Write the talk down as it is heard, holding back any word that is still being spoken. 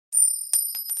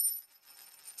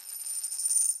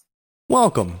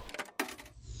Welcome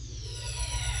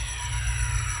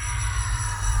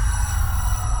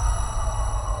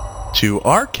to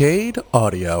Arcade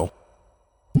Audio.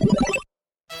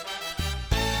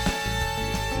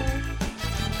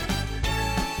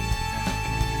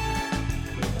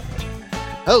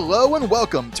 Hello and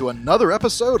welcome to another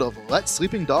episode of Let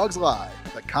Sleeping Dogs Lie,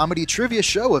 the comedy trivia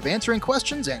show of answering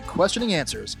questions and questioning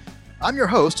answers. I'm your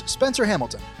host, Spencer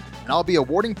Hamilton, and I'll be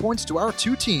awarding points to our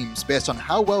two teams based on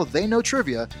how well they know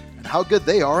trivia and how good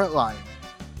they are at lying.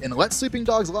 In Let Sleeping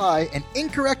Dogs Lie, an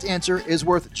incorrect answer is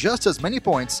worth just as many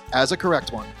points as a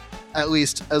correct one, at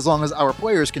least as long as our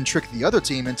players can trick the other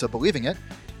team into believing it.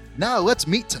 Now let's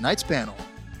meet tonight's panel.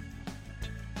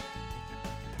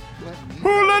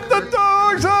 Who let the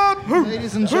dogs out?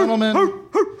 Ladies and gentlemen,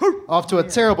 off to a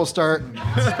terrible start.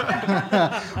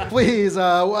 Please,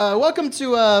 welcome to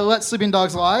Let Sleeping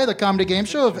Dogs Lie, the comedy game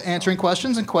show of answering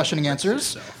questions and questioning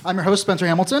answers. I'm your host, Spencer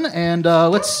Hamilton, and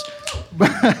let's meet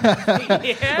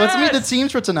the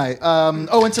teams for tonight. And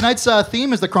tonight's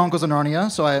theme is the Chronicles of Narnia,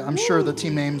 so I'm sure the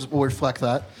team names will reflect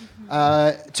that.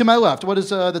 To my left, what is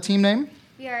the team name?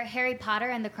 We are Harry Potter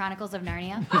and the Chronicles of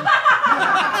Narnia.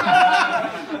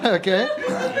 Okay.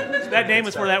 That name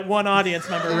was for that one audience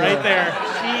member right there.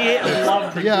 She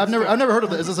loved it. Yeah, I've never heard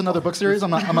of this. Is this another book series? I'm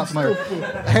not familiar.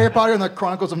 Harry Potter and the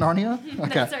Chronicles of Narnia.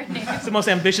 Okay. That's our name. It's the most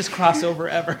ambitious crossover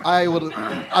ever. I would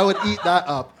eat that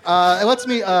up. Let's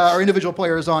meet our individual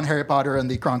players on Harry Potter and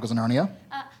the Chronicles of Narnia.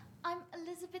 I'm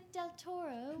Elizabeth Del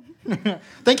Toro.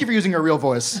 Thank you for using your real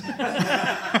voice,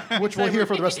 which we'll hear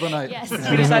for the rest of the night. Yes.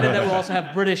 We decided that we'll also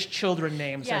have British children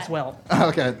names Yeah. as well.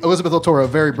 Okay, Elizabeth Del Toro,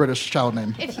 very British child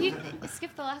name. If you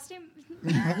skip the last name.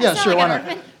 Yeah, sure, why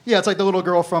not? Yeah, it's like the little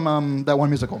girl from that one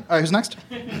musical. All right, who's next?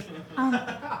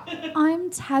 I'm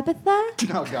Tabitha,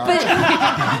 Oh,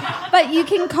 God. but you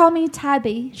can call me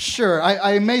Tabby. Sure,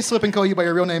 I may slip and call you by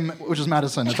your real name, which is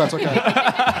Madison, if that's okay.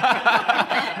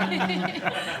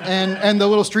 And the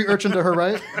little street urchin to her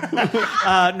right?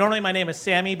 Normally my name is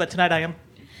Sammy, but tonight I'm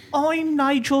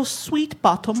Nigel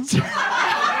Sweetbottom.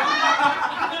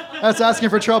 That's asking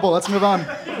for trouble. Let's move on.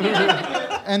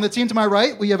 And the team to my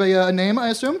right, we have a name, I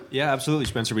assume? Yeah, absolutely,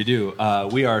 Spencer, we do.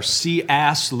 We are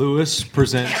C.Ass Lewis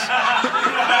presents...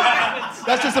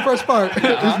 That's just the first part.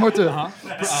 There's more to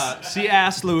it.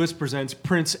 C.Ass Lewis presents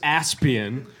Prince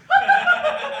Aspian.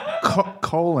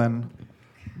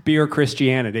 Beer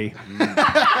Christianity.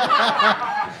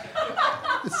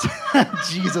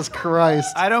 Jesus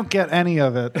Christ. I don't get any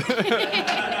of it.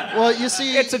 Well, you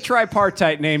see... It's a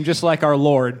tripartite name, just like our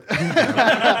Lord.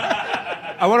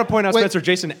 I want to point out, Spencer,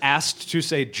 Jason asked to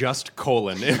say just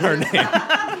colon in her name.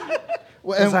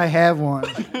 Because I have one.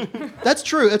 That's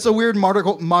true. It's a weird whatever.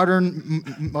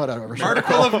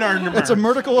 Article of Narnia. It's a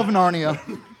Myrticle of Narnia.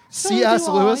 C.S.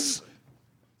 Lewis.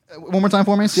 One more time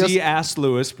for me. C.Ass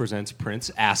Lewis presents Prince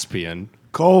Aspian.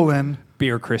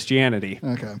 Beer Christianity.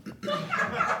 Okay.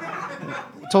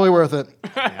 Totally worth it.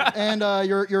 And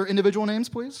your individual names,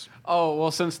 please. Oh,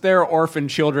 well, since they're orphan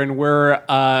children,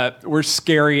 we're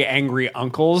scary, angry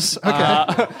uncles.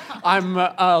 Okay. I'm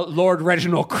Lord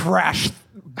Reginald Crash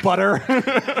Butter.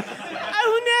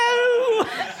 Oh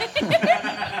no!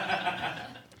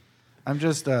 I'm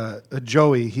just a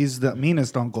Joey. He's the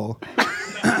meanest uncle.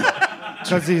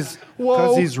 Because he's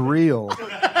real.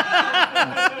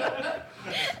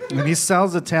 And he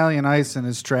sells Italian ice in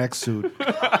his tracksuit.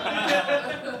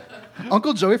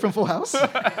 Uncle Joey from Full House?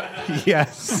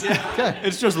 Yes. Okay.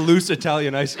 It's just loose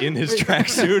Italian ice in his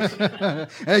tracksuit.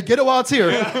 Hey, get it while it's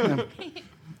here.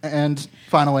 And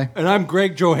finally. And I'm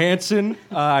Greg Johansson.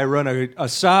 I run a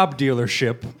Saab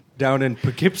dealership down in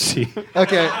Poughkeepsie.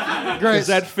 Okay, great. Does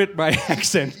that fit my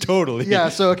accent totally? Yeah,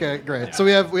 so okay, great. So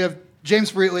we have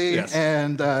James Freetley Yes.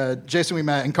 and Jason We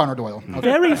Met and Connor Doyle. Okay.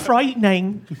 Very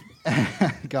frightening.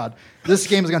 God, this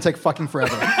game is going to take fucking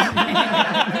forever.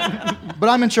 But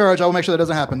I'm in charge. I will make sure that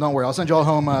doesn't happen. Don't worry. I'll send you all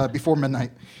home before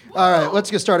midnight. All right, let's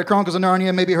get started. Chronicles of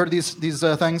Narnia. Maybe you heard of these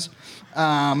things.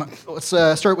 Let's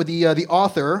start with the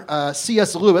author.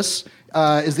 C.S. Lewis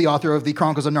is the author of the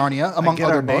Chronicles of Narnia, among I get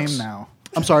other our books. name now.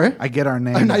 I'm sorry? I get our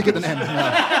name. Now you get the name.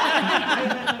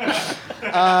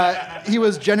 He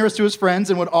was generous to his friends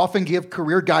and would often give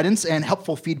career guidance and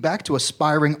helpful feedback to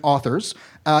aspiring authors.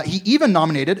 He even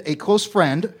nominated a close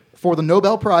friend for the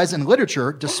Nobel Prize in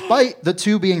Literature, despite the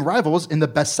two being rivals in the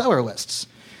bestseller lists.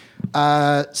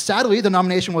 Sadly, the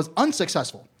nomination was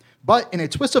unsuccessful. But in a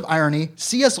twist of irony,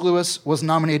 C.S. Lewis was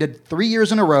nominated 3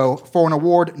 years in a row for an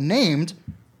award named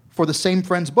for the same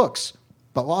friend's books,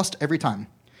 but lost every time.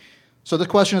 So the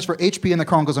question is for HP and the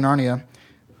Chronicles of Narnia.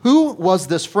 Who was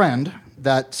this friend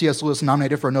that C.S. Lewis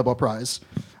nominated for a Nobel Prize?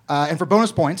 And for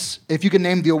bonus points, if you can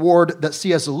name the award that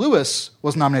C.S. Lewis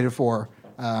was nominated for,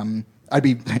 I'd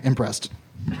be impressed.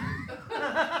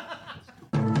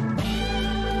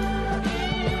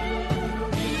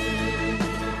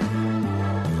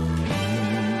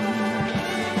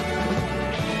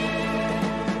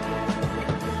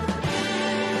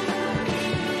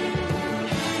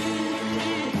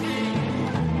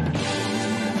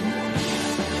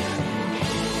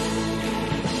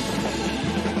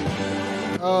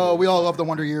 Oh, we all love the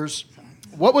Wonder Years.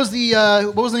 What was the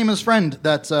name of his friend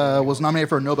that was nominated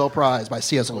for a Nobel Prize by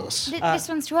C.S. Lewis? This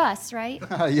one's to us, right?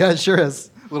 Yeah, it sure is.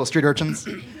 Little street urchins.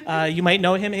 You might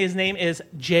know him. His name is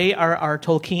J.R.R.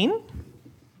 Tolkien.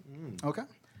 Okay.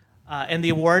 And the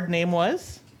award name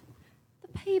was? The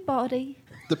Peabody.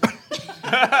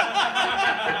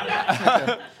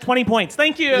 20 points.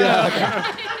 Thank you.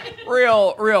 Yeah, okay.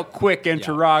 Real quick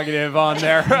interrogative on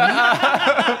there.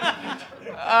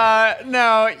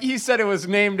 No, he said it was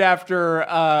named after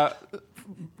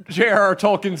J.R.R.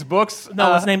 Tolkien's books. No,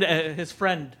 it was named his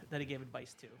friend that he gave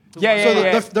advice to. So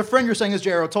the friend you're saying is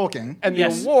J.R.R. Tolkien. And the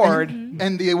Yes. award.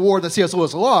 And the award that C.S.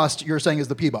 Lewis lost, you're saying is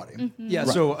the Peabody. Yeah,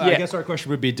 so I guess our question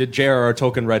would be, did J.R.R.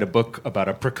 Tolkien write a book about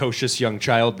a precocious young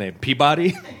child named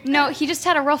Peabody? No, he just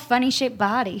had a real funny shaped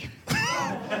body.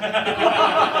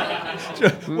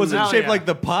 Was it shaped like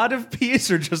the pod of peas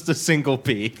or just a single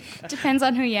pea? Depends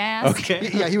on who you ask.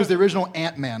 Okay. Yeah, he was the original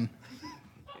Ant-Man.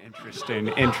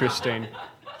 Interesting.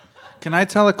 Can I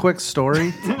tell a quick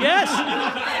story? Yes.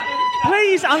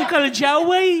 Please, Uncle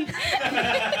Joey. You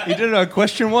did it on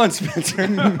question one, Spencer.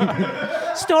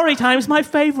 Story time's my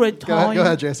favorite time. Go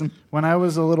ahead, Jason. When I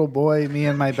was a little boy, me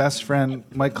and my best friend,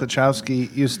 Mike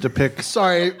Klachowski, used to pick...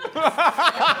 Sorry.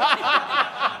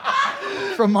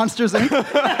 From Monsters, Inc.?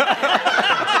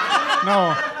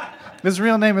 No. His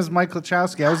real name is Mike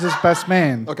Klachowski. I was his best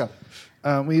man. Okay.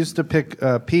 We used to pick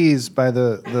peas by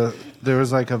the... There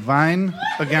was like a vine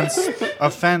against a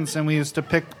fence, and we used to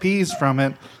pick peas from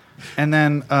it. And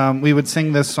then we would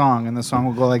sing this song, and the song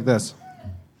would go like this.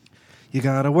 You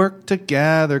gotta work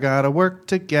together, gotta work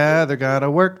together,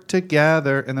 gotta work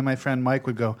together. And then my friend Mike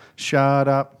would go, shut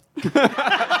up.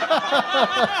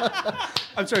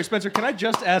 I'm sorry, Spencer, can I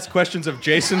just ask questions of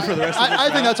Jason for the rest of the I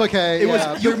think that's okay.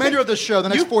 The remainder of the show, the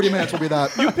next 40 minutes will be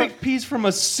that. You picked peas from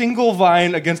a single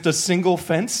vine against a single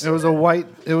fence? It was a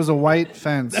white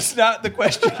fence. That's not the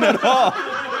question at all.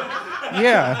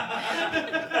 Yeah.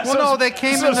 Well, no, they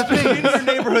came in the thing. In your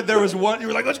neighborhood, there was one. You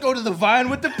were like, let's go to the vine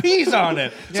with the peas on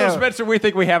it. So, Spencer, we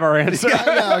think we have our answer.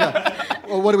 Yeah.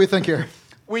 Well, what do we think here?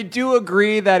 We do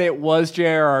agree that it was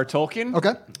J.R.R. Tolkien.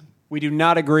 Okay. We do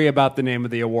not agree about the name of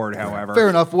the award, however. Fair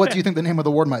enough. What do you think the name of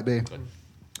the award might be?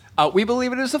 We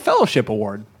believe it is a fellowship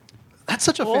award. That's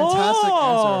such a fantastic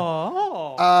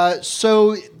answer.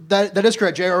 So that is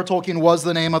correct. J.R.R. Tolkien was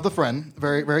the name of the friend.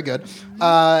 Very, very good.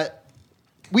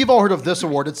 We've all heard of this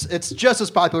award. It's just as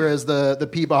popular as the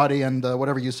Peabody and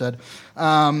whatever you said.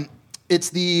 It's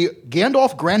the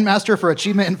Gandalf Grandmaster for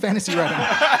Achievement in Fantasy Writing.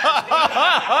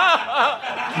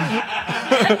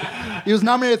 He was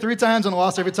nominated 3 times and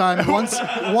lost every time. Once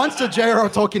to J.R.R.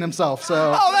 Tolkien himself.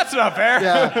 So. Oh, that's not fair.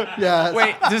 Yeah.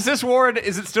 Wait, does this award,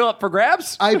 is it still up for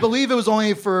grabs? I believe it was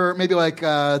only for maybe like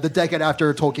the decade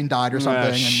after Tolkien died or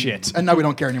something. Shit. And now we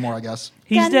don't care anymore, I guess.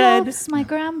 He's dead. Gandalf's my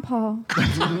grandpa.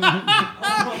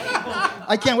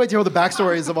 I can't wait to hear the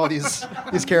backstories of all these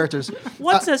characters.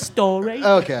 What's a story?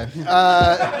 Okay.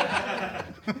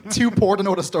 Too poor to know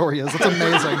what a story is. It's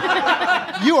amazing.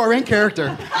 You are in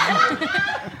character.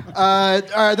 All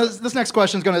right, this next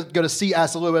question is going to go to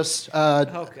C.S. Lewis. ...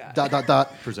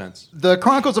 Presents. The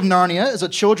Chronicles of Narnia is a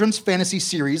children's fantasy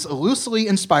series loosely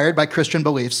inspired by Christian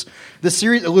beliefs. The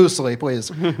series, loosely,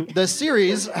 please. The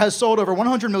series has sold over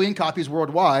 100 million copies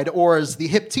worldwide, or as the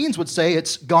hip teens would say,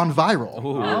 it's gone viral.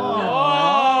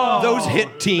 Those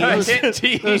hit teams.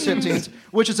 Those hip teens,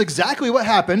 which is exactly what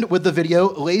happened with the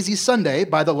video Lazy Sunday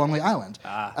by The Lonely Island.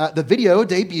 The video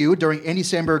debuted during Andy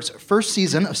Samberg's first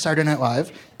season of Saturday Night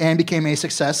Live and became a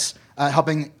success,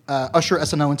 helping usher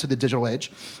SNL into the digital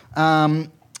age.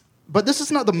 But this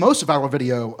is not the most viral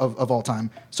video of all time.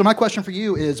 So my question for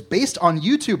you is, based on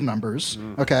YouTube numbers,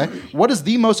 okay, what is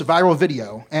the most viral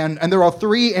video? And there are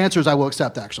 3 answers I will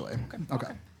accept, actually.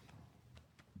 Okay.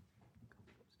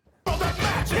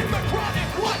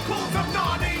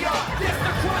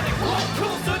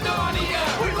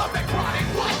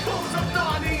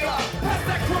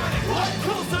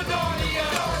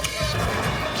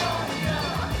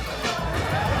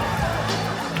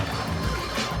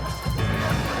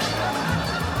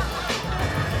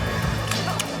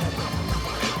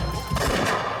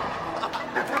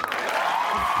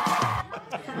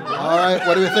 All right,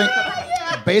 what do we think?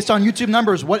 Based on YouTube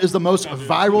numbers, what is the most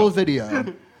viral video?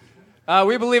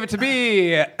 We believe it to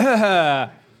be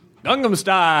Gangnam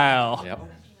Style. Yep.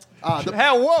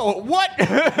 Hell, whoa, what?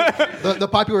 The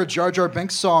popular Jar Jar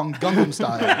Binks song, Gangnam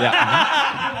Style.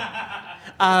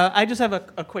 I just have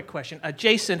a quick question.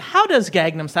 Jason, how does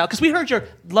Gangnam Style? Because we heard your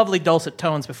lovely dulcet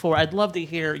tones before. I'd love to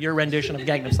hear your rendition of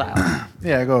Gangnam Style.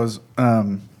 Yeah, it goes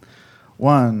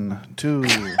 1, 2,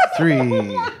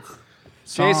 3.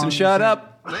 Jason, shut up.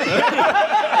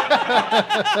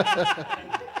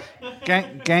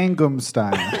 Gangnam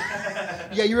Style.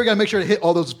 Yeah, you were going to make sure to hit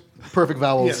all those perfect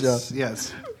vowels.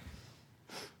 Yes.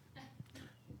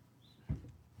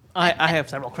 I have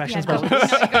several questions. Yeah, but go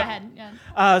ahead.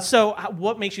 Yeah. So,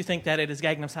 what makes you think that it is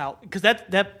Gangnam Style? Because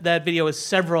that video is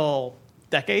several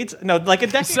decades. No, like a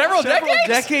decade. Several decades?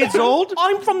 Decades old?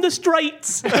 I'm from the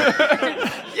Straits.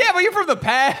 Yeah, but you're from the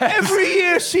past. Every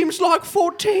year seems like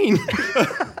 14.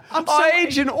 I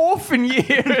age in orphan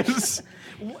years.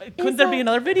 Couldn't there be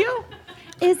another video?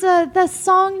 Is the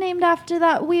song named after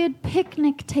that weird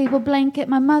picnic table blanket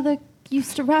my mother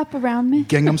used to wrap around me?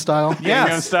 Gangnam Style?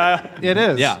 Gangnam Style. It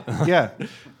is. Yeah. Yeah.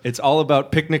 It's all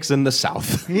about picnics in the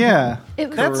South. Yeah. It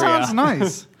was That sounds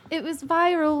nice. It was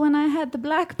viral when I had the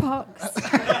black box.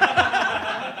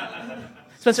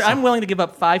 Spencer, I'm willing to give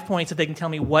up 5 points if they can tell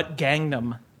me what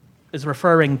Gangnam is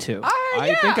referring to.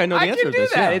 I think I know the answer can to do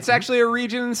this, that. yeah. It's actually a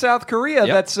region in South Korea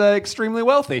Yep. that's extremely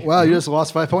wealthy. Wow, you just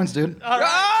lost 5 points, dude.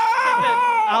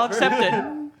 I'll accept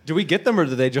it. Do we get them or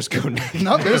do they just go negative?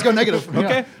 No, they just go negative. Yeah.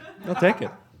 Okay, I'll take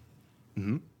it.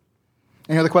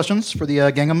 Any other questions for the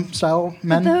Gangnam Style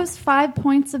men? Those 5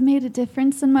 points have made a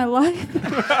difference in my life.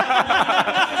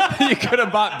 You could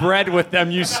have bought bread with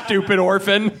them, you stupid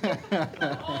orphan.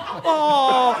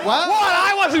 Wow. What?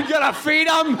 I wasn't gonna feed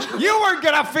them. You weren't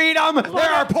gonna feed them.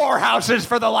 There are poorhouses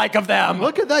for the like of them.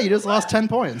 Look at that. You just lost 10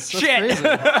 points. That's Shit. crazy.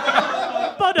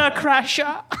 Butter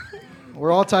crasher.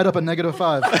 We're all tied up at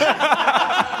 -5.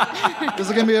 This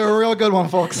is going to be a real good one,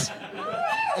 folks.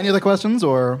 Any other questions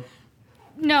or?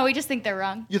 No, we just think they're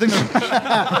wrong. You think?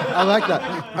 I like that.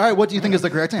 All right, what do you think is the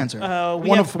correct answer?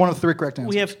 One of 3 correct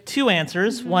answers. We have 2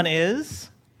 answers. One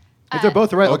is If they're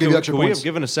both right, I'll give you extra Could we points. have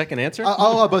given a second answer?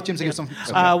 I'll allow both teams to give some.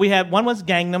 one was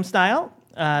Gangnam Style.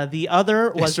 The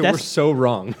other was so we're so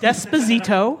wrong.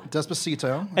 Despacito. Despacito.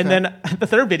 Okay. And then the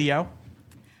third video.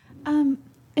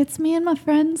 It's me and my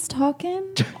friends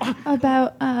talking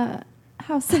about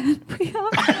how sad we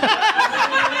are.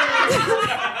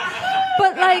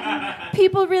 But, like,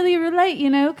 people really relate, you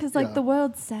know, because, like, Yeah. the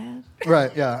world's sad.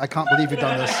 Right, yeah. I can't believe you've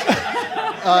done this.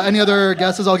 Any other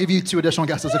guesses? I'll give you 2 additional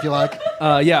guesses if you like.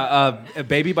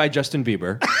 Baby by Justin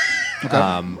Bieber.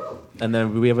 And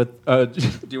then we have a...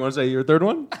 do you want to say your third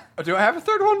one? Do I have a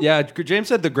third one? Yeah, James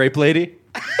said the Grape Lady.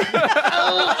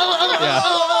 Yeah.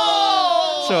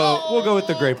 So we'll go with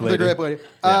the Grape Lady. The Grape Lady.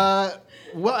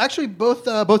 Well, actually, both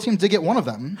teams did get one of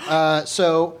them.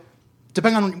 So,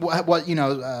 depending on what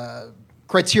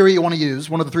criteria you want to use,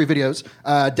 one of the 3 videos,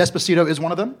 Despacito is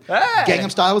one of them. Hey!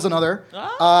 Gangnam Style is another.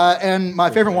 And my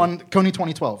favorite one, Coney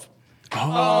 2012.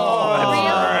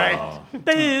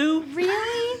 Boo.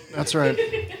 Really? That's right.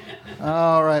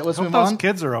 All right, let's move Those on.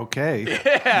 kids are okay.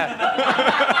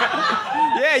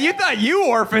 Yeah, you thought you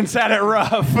orphans had it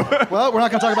rough. Well, we're not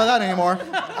going to talk about that anymore.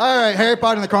 All right, Harry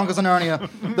Potter and the Chronicles of Narnia.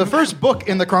 The first book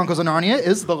in the Chronicles of Narnia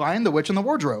is The Lion, the Witch, and the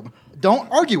Wardrobe. Don't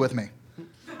argue with me.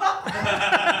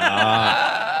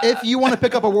 If you want to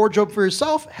pick up a wardrobe for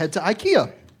yourself, head to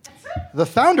IKEA. The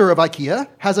founder of IKEA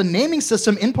has a naming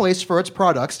system in place for its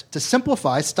products to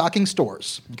simplify stocking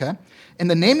stores. Okay? In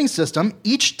the naming system,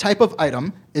 each type of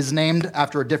item is named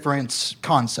after a different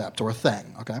concept or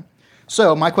thing. Okay?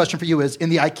 So my question for you is, in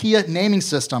the IKEA naming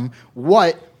system,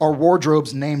 what are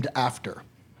wardrobes named after?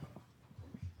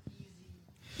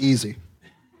 Easy.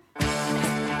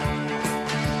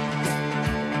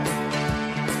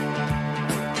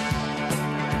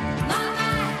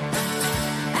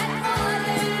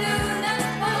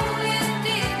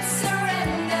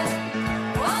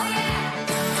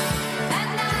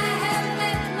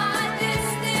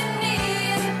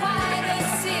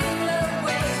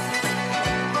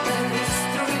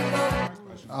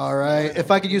 All right.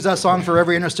 If I could use that song for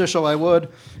every interstitial, I would.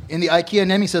 In the IKEA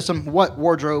naming system, what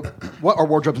are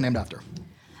wardrobes named after?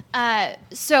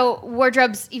 So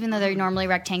wardrobes, even though they're normally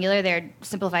rectangular, they're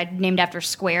simplified, named after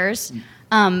squares.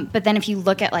 But then if you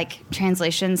look at like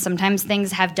translations, sometimes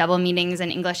things have double meanings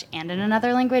in English and in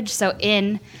another language. So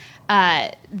in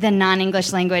the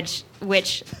non-English language,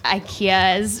 which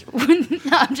IKEA's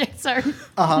objects are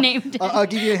named. I'll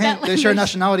give you a hint. that They share language.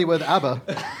 nationality with ABBA.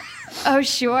 Oh,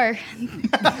 sure.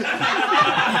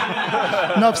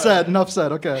 Enough said.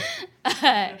 Okay.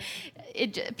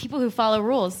 people who follow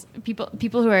rules,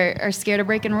 people who are scared of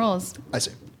breaking rules. I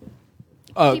see.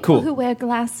 People Cool. who wear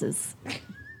glasses.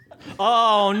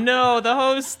 Oh no, the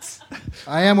hosts.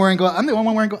 I am wearing glasses. I'm the only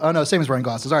one wearing glasses. Oh, no, Sam is wearing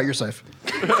glasses. All right, you're safe.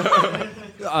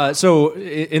 So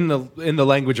in the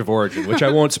language of origin, which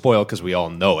I won't spoil because we all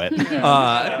know it,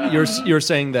 you're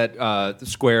saying that the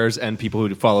squares and people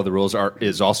who follow the rules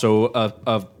is also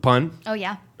a pun? Oh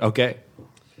yeah. Okay.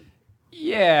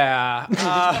 Yeah.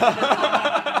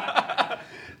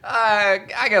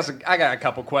 I guess I got a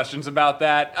couple questions about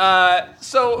that.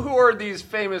 So, who are these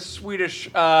famous Swedish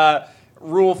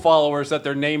rule followers that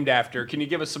they're named after? Can you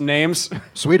give us some names?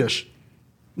 Swedish.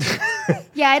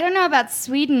 Yeah, I don't know about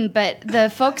Sweden, but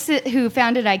the folks who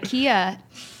founded IKEA.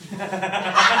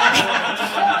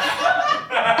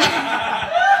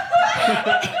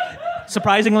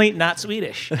 Surprisingly, not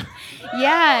Swedish.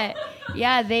 Yeah,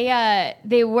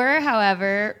 they were,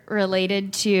 however,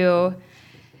 related to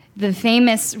the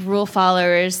famous rule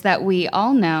followers that we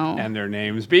all know. And their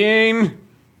names being?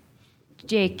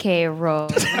 J.K.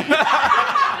 Rowling.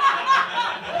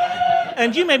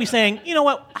 And you may be saying, you know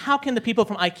what? How can the people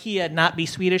from IKEA not be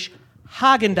Swedish?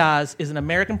 Haagen-Dazs is an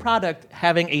American product.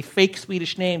 Having a fake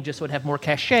Swedish name just would have more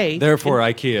cachet. Therefore,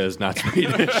 IKEA is not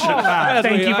Swedish.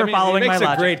 Thank you for following my logic. logic.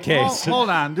 Makes a great case. Hold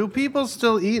on. Do people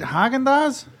still eat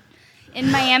Haagen-Dazs? In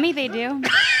Miami, they do.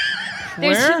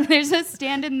 Where? There's a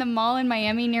stand in the mall in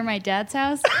Miami near my dad's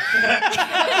house,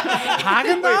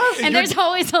 Haagen-Dazs? and there's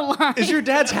always a line. Is your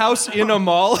dad's house in a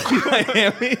mall in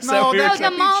Miami? Is that No, what you're No,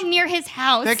 saying? the mall near his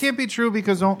house. That can't be true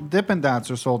because Dippin'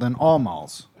 Dots are sold in all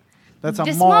malls. That's a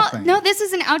This mall mall, thing. no, this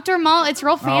is an outdoor mall. It's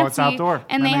real fancy. Oh, it's outdoor.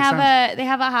 And That they makes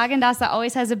have a Haagen-Dazs that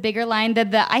always has a bigger line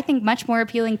than the I think much more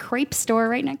appealing crepe store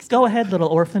right next to. Go ahead, little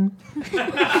orphan.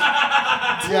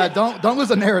 Yeah, don't lose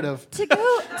the narrative. To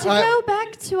go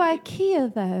back to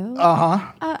IKEA though.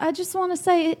 I just want to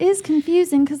say it is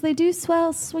confusing because they do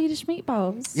sell Swedish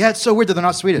meatballs. Yeah, it's so weird that they're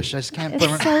not Swedish. I just can't It's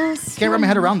so can't wrap my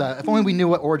head around that. If only we knew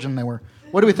what origin they were.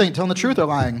 What do we think? Telling the truth or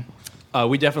lying?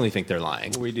 We definitely think they're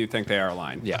lying. We do think they are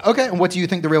lying. Yeah. Okay, and what do you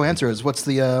think the real answer is? What's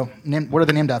the name? What are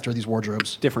they named after? These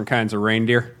wardrobes? Different kinds of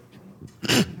reindeer.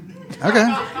 Okay,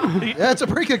 yeah, it's a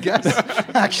pretty good guess,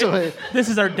 actually. This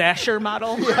is our Dasher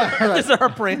model. This is our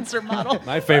Prancer model.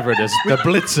 My favorite is the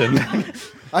Blitzen.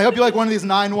 I hope you like one of these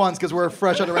 9 ones because we're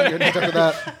fresh out of reindeer named after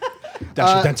that.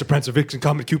 Dasher, Dancer, Prancer, Vixen,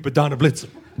 Comet, Cupid, Donna, Blitzen.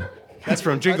 That's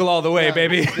from Jingle All the Way,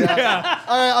 baby. All right,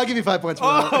 I'll give you 5 points for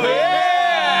that.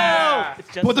 Yeah!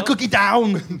 It's just Put the cookie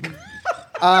down.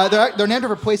 They're named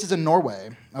after places in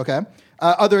Norway. Okay.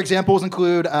 Other examples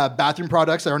include bathroom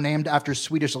products that are named after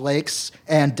Swedish lakes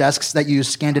and desks that use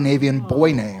Scandinavian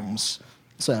boy names.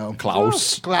 So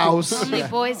Klaus. Klaus. Only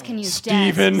boys can use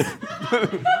Steven. desks.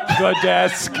 The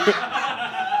desk.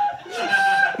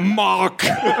 Mark.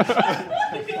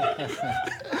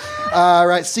 All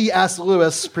right. C.S.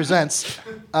 Lewis presents.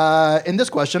 In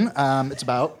this question, it's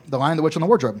about The Lion, the Witch, and the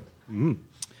Wardrobe.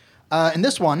 In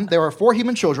this one, there are 4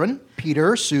 human children: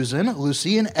 Peter, Susan,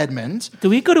 Lucy, and Edmund. Do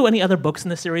we go to any other books in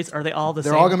the series? Are they all the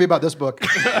They're same? all going to be about this book. No,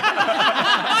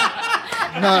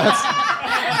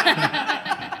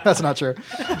 that's not true.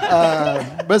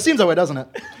 But it seems that way, doesn't it?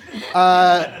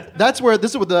 This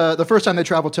is the first time they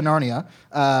traveled to Narnia.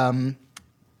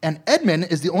 And Edmund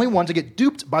is the only one to get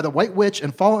duped by the White Witch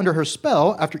and fall under her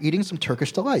spell after eating some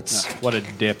Turkish delights. What a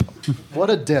dip. What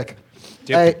a dick.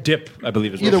 Dip, I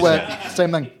believe is what Either she way, said.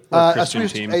 same thing. We're a A Christian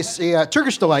team.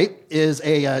 Turkish delight is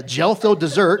a gel-filled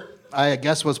dessert. I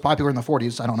guess was popular in the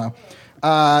 40s. I don't know.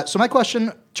 So my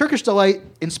question: Turkish delight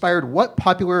inspired what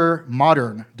popular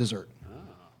modern dessert?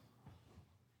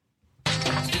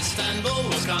 Istanbul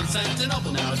was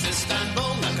Constantinople, now it's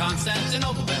Istanbul, not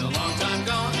Constantinople, been a long time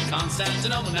gone.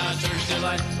 Constantinople, now it's Turkish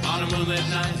delight on a moonlit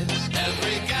night.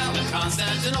 Every gal in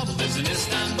Constantinople lives in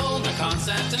Istanbul, not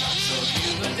Constantinople. So if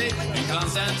you've a date in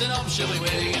Constantinople, she'll be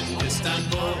waiting in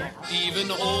Istanbul.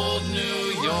 Even old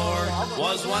New York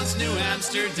was once New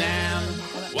Amsterdam.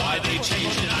 Why they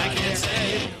changed it, I can't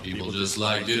say. People just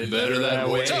liked it better that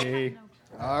way.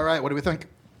 All right, what do we think?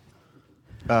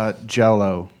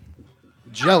 Jell-O.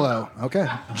 Jello. Okay,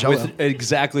 Jello. With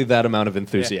exactly that amount of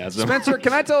enthusiasm. Spencer,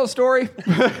 can I tell a story?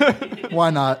 Why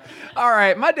not? All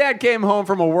right, my dad came home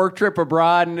from a work trip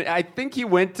abroad, and I think he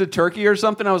went to Turkey or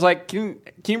something. I was like, can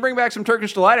you bring back some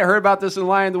Turkish delight? I heard about this in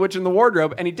Lion, the Witch, and the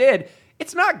Wardrobe, and he did.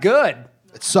 It's not good.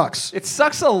 It sucks. It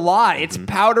sucks a lot. It's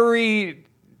powdery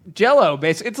Jello,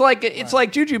 basically. It's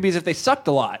like jujubes if they sucked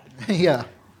a lot. Yeah.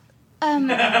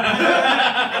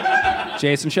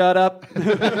 Jason, shut up.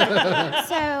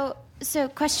 So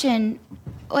question: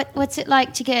 What's it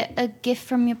like to get a gift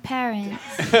from your parents?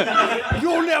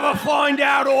 You'll never find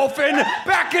out, orphan.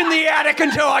 Back in the attic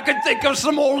until I can think of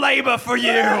some more labor for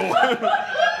you.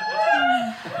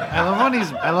 I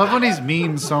love when he's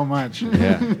mean so much.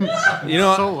 Yeah.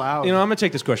 So loud. I'm gonna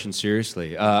take this question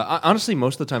seriously. Honestly,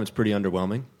 most of the time it's pretty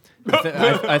underwhelming.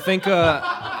 I think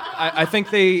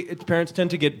parents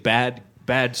tend to get bad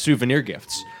souvenir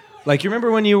gifts. Like, you remember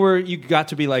when you got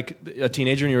to be like a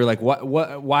teenager and you were like,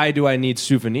 why do I need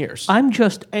souvenirs? I'm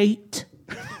just 8.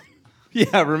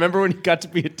 Yeah, remember when you got to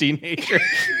be a teenager?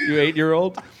 You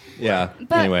 8-year-old? Yeah.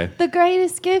 But Anyway. the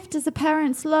greatest gift is a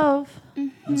parent's love.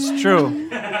 It's true.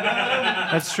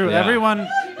 That's true. Yeah. Everyone,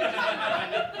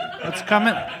 it's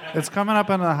coming up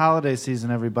on the holiday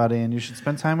season, everybody, and you should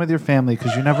spend time with your family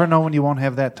because you never know when you won't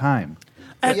have that time.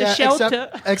 At the shelter.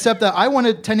 Except that I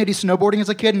wanted 1080 snowboarding as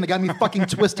a kid, and they got me fucking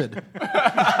Twisted.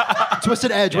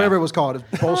 Twisted Edge, whatever it was called.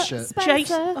 It's bullshit.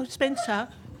 Spencer.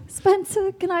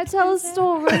 Spencer, can I tell a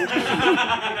story?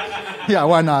 Yeah,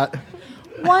 why not?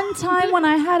 One time when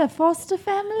I had a foster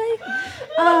family,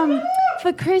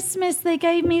 for Christmas they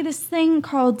gave me this thing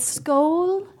called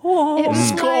Skål. It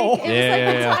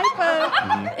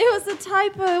was a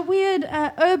type of weird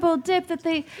herbal dip that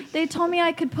they told me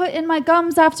I could put in my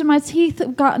gums after my teeth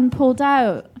had gotten pulled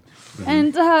out.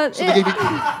 And So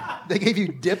they gave you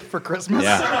dip for Christmas?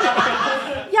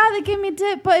 Yeah. yeah, they gave me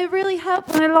dip, but it really helped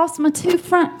when I lost my 2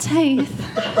 front teeth.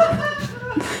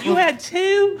 You had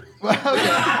 2? All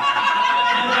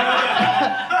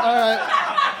right.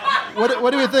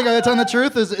 What do we think? Are they telling the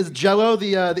truth? Is Jell-O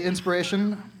the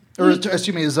inspiration? Or is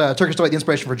Turkish Delight the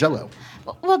inspiration for Jell-O?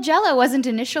 Well, Jell-O wasn't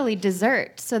initially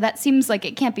dessert, so that seems like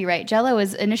it can't be right. Jell-O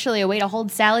was initially a way to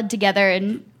hold salad together,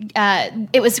 and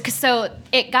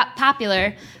it got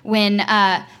popular when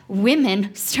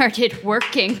women started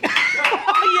working.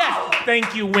 Yes.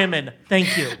 Thank you, women.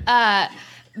 Thank you.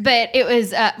 But it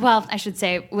was, I should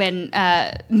say, when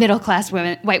middle-class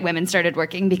white women started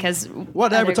working because...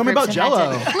 Whatever, tell me about Jell-O.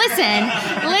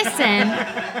 Listen.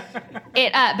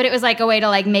 But it was like a way to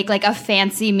like make like a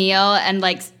fancy meal, and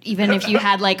like even if you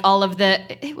had like all of the...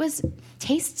 It was...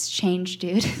 Tastes change,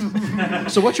 dude.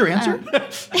 So what's your answer?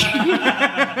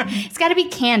 It's got to be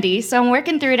candy, so I'm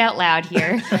working through it out loud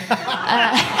here.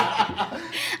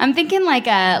 I'm thinking like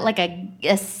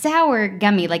a sour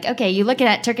gummy. Like, okay, you look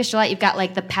at Turkish Delight, you've got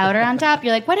like the powder on top.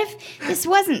 You're like, what if this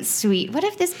wasn't sweet? What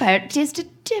if this powder tasted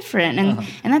different?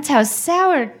 And that's how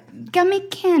sour gummy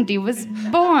candy was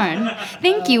born.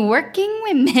 Thank you, working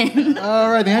women.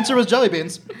 All right, the answer was jelly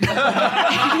beans.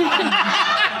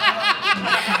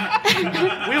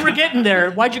 We were getting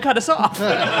there. Why'd you cut us off?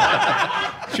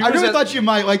 I really thought you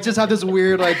might like just have this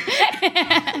weird like.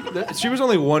 She was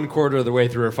only 1/4 of the way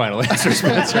through her final answer,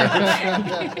 Spencer.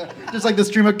 Just like the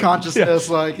stream of consciousness,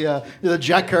 the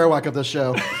Jack Kerouac of the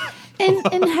show.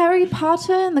 In Harry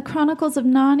Potter and the Chronicles of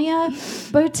Narnia,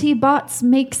 Bertie Botts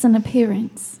makes an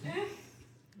appearance.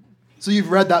 So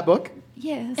you've read that book?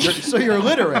 Yes. So you're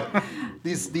illiterate.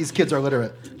 These kids are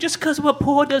literate. Just because we're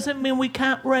poor doesn't mean we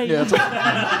can't read. Yeah,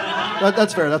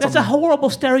 that's fair. That's a horrible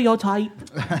stereotype.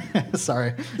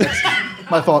 Sorry. That's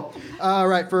my fault. All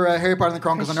right, for Harry Potter and the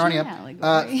Chronicles of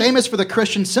Narnia. Famous for the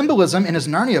Christian symbolism in his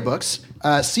Narnia books,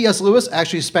 C.S. Lewis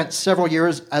actually spent several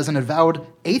years as an avowed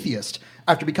atheist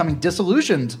after becoming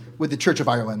disillusioned with the Church of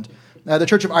Ireland. The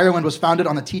Church of Ireland was founded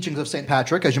on the teachings of St.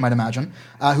 Patrick, as you might imagine,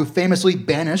 who famously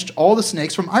banished all the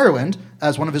snakes from Ireland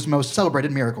as one of his most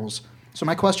celebrated miracles. So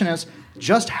my question is,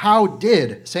 just how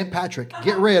did St. Patrick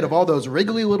get rid of all those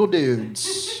wriggly little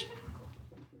dudes?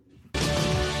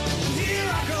 Here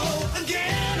I go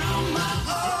again on my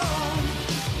own,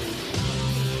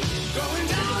 going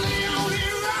down the only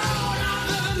road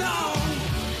I've ever known.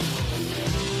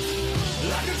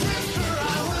 Like a drifter,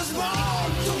 I was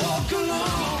born to walk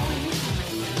alone.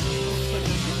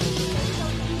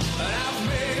 But I've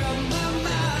made up my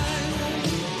mind.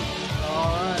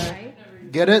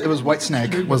 Get it? It was White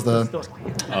Snake was the...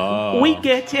 We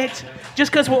get it.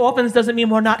 Just because we're orphans doesn't mean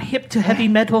we're not hip to heavy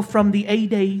metal from the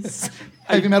A-Days.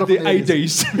 Heavy metal from the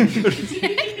 80s.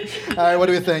 All right, what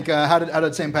do we think? How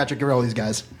did St. Patrick get rid of all these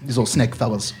guys? These little snake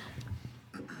fellas.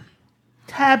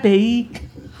 Tabby.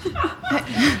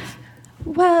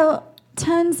 Well,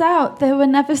 turns out there were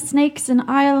never snakes in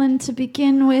Ireland to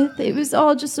begin with. It was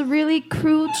all just a really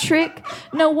cruel trick.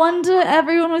 No wonder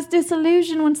everyone was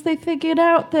disillusioned once they figured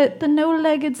out that the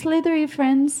no-legged slithery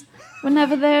friends were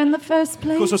never there in the first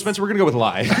place. Cool, so Spencer, we're going to go with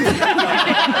lie.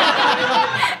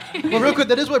 Well, real quick,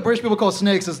 that is what British people call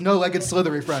snakes, is no-legged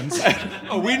slithery friends.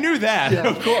 Oh, we knew that,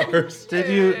 of course.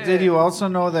 Did you also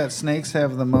know that snakes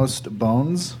have the most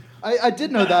bones? I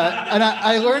did know that, and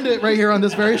I learned it right here on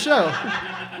this very show.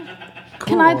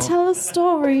 Can I tell a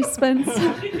story,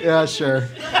 Spencer? Yeah, sure.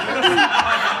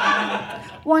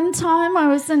 One time I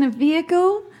was in a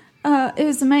vehicle. It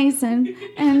was amazing.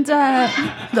 And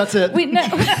That's it.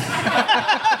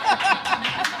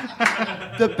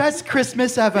 The best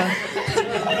Christmas ever.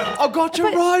 I got to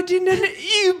ride in an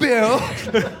e-bill.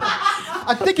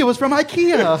 I think it was from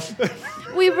IKEA.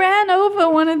 we ran over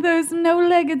one of those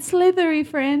no-legged slithery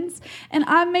friends, and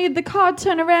I made the car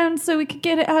turn around so we could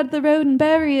get it out of the road and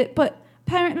bury it, but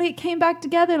apparently it came back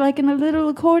together like in a little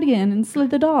accordion and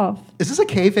slithered off. Is this a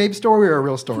kayfabe story or a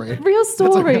real story? Real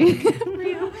story.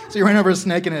 Real. So you ran over a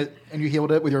snake and you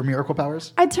healed it with your miracle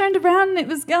powers? I turned around and it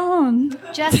was gone.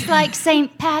 Just like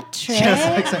St. Patrick.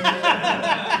 That's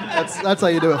how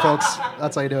you do it, folks.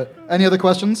 That's how you do it. Any other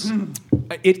questions?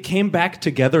 It came back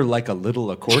together like a little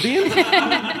accordion?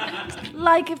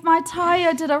 Like if my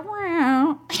tire did a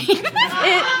wow,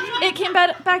 it came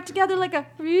back together like a.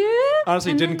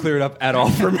 Honestly, it didn't clear it up at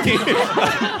all for me.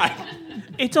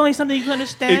 It's only something you can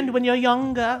understand when you're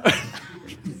younger.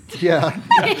 Yeah.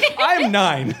 I'm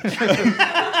 9.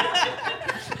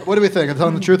 What do we think? Are they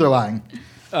telling the truth or lying?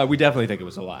 We definitely think it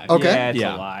was a lie. Okay. Yeah, it's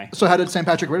Yeah. a lie. So how did St.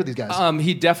 Patrick rid of these guys?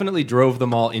 He definitely drove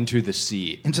them all into the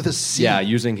sea. Into the sea. Yeah,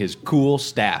 using his cool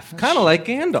staff. Kind of like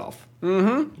Gandalf.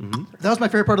 That was my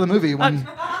favorite part of the movie. When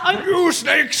You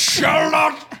snakes shall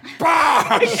not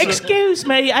pass! Excuse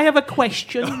me, I have a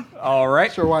question. All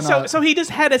right. sure, why not? So he just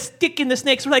had a stick in the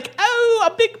snake. So we're like, oh,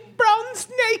 a big brown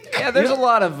snake. Yeah, there's a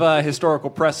lot of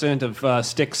historical precedent of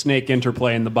stick-snake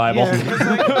interplay in the Bible.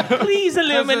 Please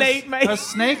illuminate me. A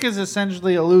snake is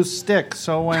essentially a loose stick,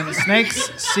 so when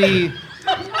snakes see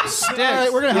sticks... All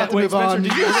right, we're going to have to move on.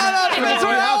 Spencer,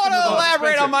 I want to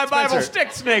elaborate on my Bible Spencer.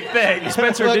 stick-snake thing.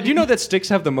 Spencer, did you know that sticks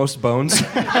have the most bones?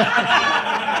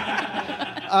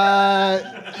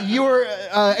 You were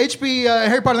H.P.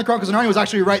 Harry Potter and the Chronicles of Narnia was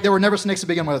actually right. There were never snakes to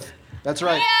begin with. That's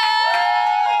right.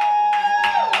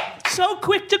 So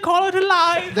quick to call it a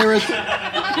lie. There is.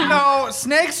 No,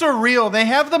 snakes are real. They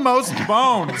have the most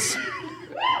bones.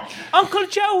 Uncle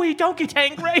Joey, don't get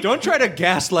angry. Don't try to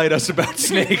gaslight us about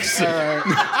snakes.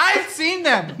 I've seen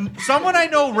them. Someone I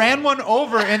know ran one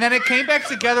over, and then it came back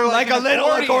together like a an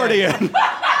little accordion.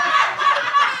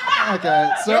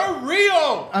 Okay, so They're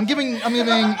real. I'm giving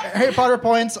Harry Potter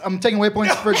points. I'm taking away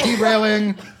points for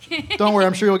derailing. Don't worry,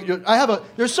 I'm sure you'll.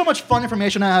 There's so much fun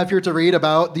information I have here to read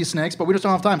about these snakes, but we just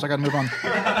don't have time, so I got to move on.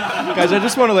 Guys, I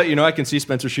just want to let you know I can see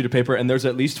Spencer's sheet of paper, and there's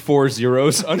at least 4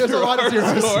 zeros under There's a lot of our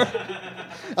zeros. score.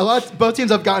 Both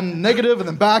teams have gotten negative and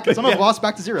then back, and some have lost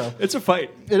back to 0. It's a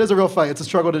fight. It is a real fight. It's a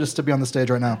struggle to be on the stage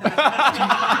right now.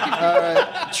 All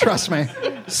right, trust me.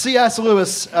 C.S.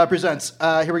 Lewis presents.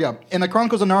 Here we go. In the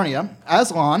Chronicles of Narnia,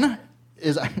 Aslan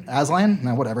is Aslan?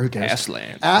 No, whatever. Who cares?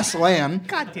 Aslan. Aslan.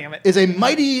 God damn it. Is a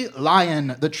mighty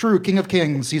lion, the true King of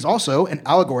Kings. He's also an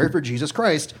allegory for Jesus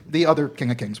Christ, the other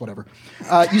King of Kings. Whatever.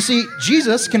 You see,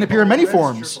 Jesus can appear in many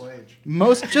forms.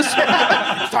 Most just.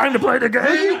 Time to play the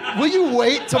game. Will you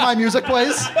wait till my music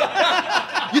plays?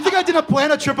 You think I didn't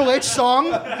plan a Triple H song?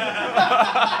 You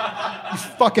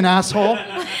fucking asshole.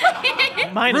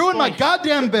 Ruined my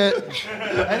goddamn bit.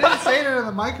 I didn't say it into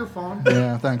the microphone.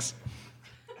 Yeah, thanks.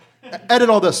 Edit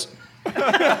all this. All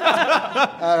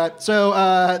right, so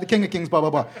the King of Kings, blah, blah,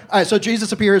 blah. All right, so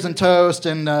Jesus appears in toast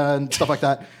and stuff like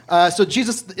that. So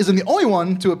Jesus isn't the only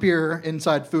one to appear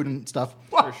inside food and stuff.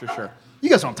 Sure. You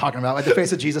guys know what I'm talking about, like the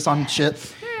face of Jesus on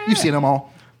shit. You've seen them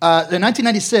all. In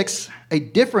 1996, a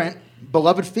different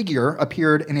beloved figure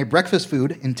appeared in a breakfast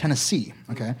food in Tennessee.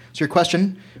 Okay, so your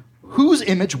question, whose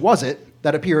image was it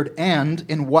that appeared and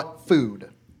in what food?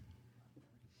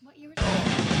 What year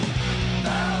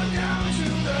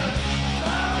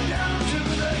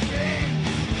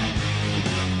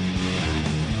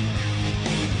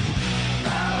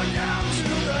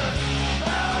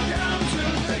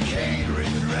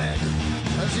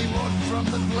As he walked from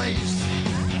the place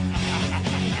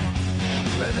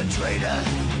where the traitor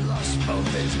lost both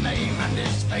his name and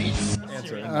his face.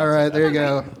 All right, there you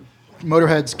go.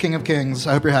 Motorhead's King of Kings.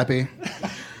 I hope you're happy.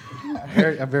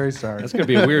 I'm very sorry. That's going to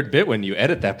be a weird bit when you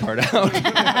edit that part out.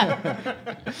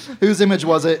 Whose image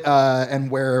was it and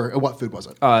what food was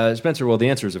it? Spencer, well, the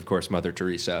answer is, of course, Mother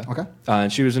Teresa. Okay.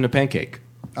 And she was in a pancake.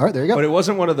 All right, there you go. But it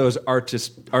wasn't one of those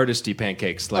artisty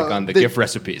pancakes like on the they- gift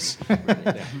recipes.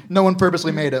 No one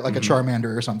purposely made it like a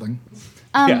Charmander or something.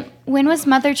 Yeah. When was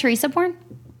Mother Teresa born?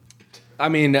 I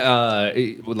mean,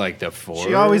 like the 4.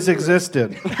 She always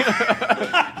existed.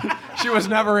 She was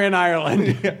never in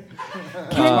Ireland.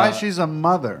 That's why she's a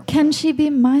mother. Can she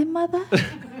be my mother?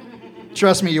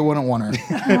 Trust me, you wouldn't want her.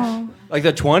 Oh. Like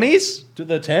the 20s to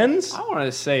the 10s? I want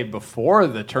to say before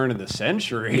the turn of the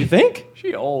century. You think?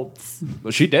 She old.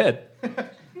 Well, she did.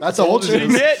 That's how old she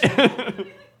is.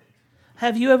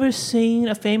 Have you ever seen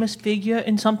a famous figure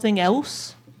in something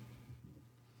else?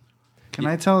 Can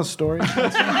I tell a story?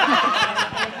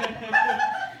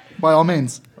 By all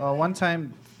means. One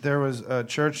time there was a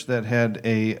church that had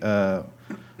a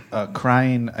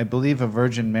crying, I believe, a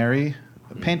Virgin Mary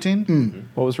painting.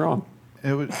 What was wrong?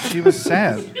 She was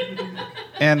sad.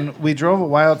 And we drove a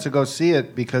while to go see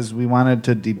it because we wanted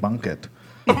to debunk it.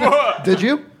 Did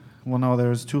you? Well, no, there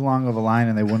was too long of a line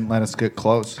and they wouldn't let us get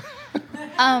close.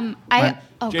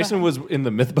 Jason was in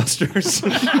the Mythbusters.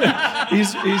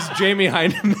 he's Jamie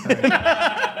Hyneman.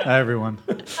 Hi, everyone.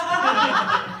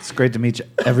 It's great to meet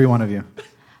every one of you.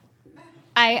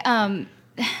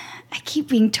 I keep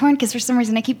being torn because for some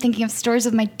reason I keep thinking of stories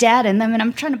of my dad in them, and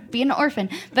I'm trying to be an orphan.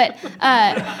 But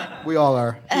we all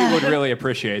are. We would really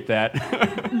appreciate that.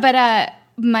 But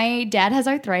my dad has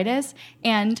arthritis,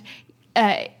 and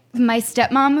my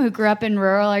stepmom, who grew up in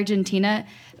rural Argentina,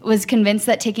 was convinced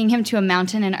that taking him to a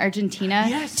mountain in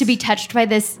Argentina to be touched by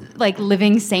this like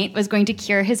living saint was going to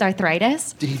cure his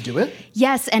arthritis. Did he do it?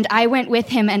 Yes, and I went with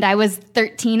him, and I was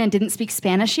 13 and didn't speak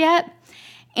Spanish yet.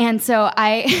 And so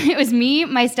it was me,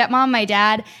 my stepmom, my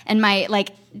dad, and my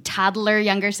like toddler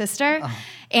younger sister.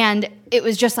 And it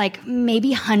was just like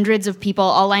maybe hundreds of people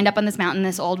all lined up on this mountain.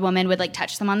 This old woman would like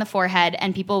touch them on the forehead,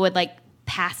 and people would like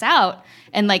pass out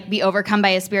and like be overcome by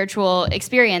a spiritual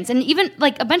experience. And even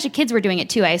like a bunch of kids were doing it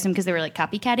too, I assume, because they were like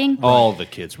copycatting. All the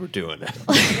kids were doing it.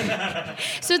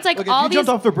 So it's like Okay, all you these. jumped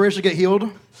off the bridge to get healed.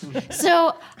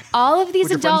 So all of these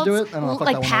Would your friends adults do it? I don't know, fuck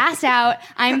like that one pass out.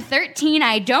 I'm 13.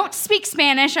 I don't speak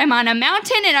Spanish. I'm on a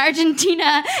mountain in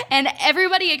Argentina, and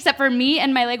everybody except for me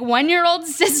and my like 1-year-old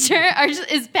sister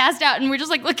is passed out, and we're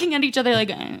just like looking at each other like,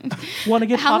 Want to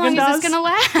get how long is Haagen-Dazs? this gonna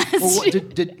last? Well,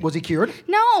 was he cured?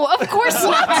 No, of course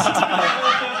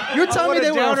not. You're telling me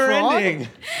they were a fraud?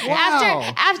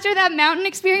 Wow. After that mountain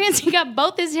experience, he got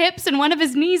both his hips and one of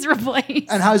his knees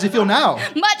replaced. And how does he feel now?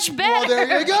 Much better. Well,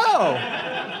 there you go.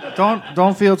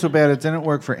 Don't feel too bad. It didn't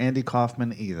work for Andy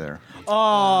Kaufman either. Oh,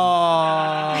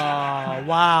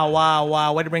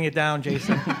 wow. Way to bring it down,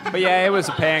 Jason. But yeah, it was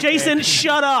a pancake. Jason,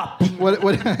 shut up. What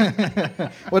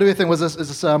do we think? Is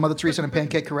this Mother Teresa and a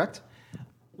pancake correct?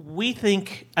 I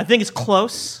think it's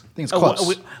close. I think it's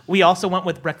close. We also went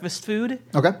with breakfast food.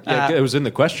 Okay. Yeah, it was in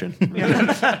the question.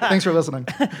 Thanks for listening.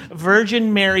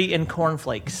 Virgin Mary and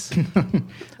cornflakes.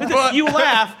 You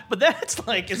laugh, but that's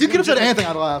like... You could have said anything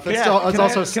I'd laugh. It's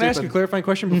also stupid. Can I ask a clarifying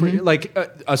question before you? Like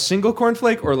a single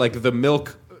cornflake or like the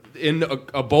milk in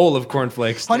a bowl of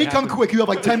cornflakes? Honey, come quick. You have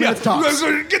like 10 minutes tops.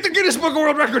 Get the Guinness Book of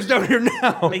World Records down here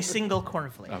now. A single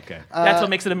cornflake. Okay. That's what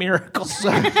makes it a miracle.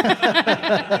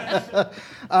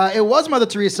 It was Mother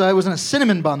Teresa. It was in a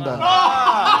cinnamon bun, though.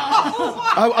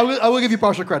 I will give you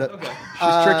partial credit. Okay.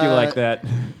 She's tricky like that.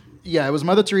 Yeah, it was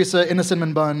Mother Teresa in a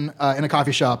cinnamon bun in a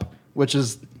coffee shop, which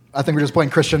is, I think we're just playing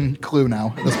Christian Clue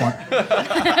now at this point.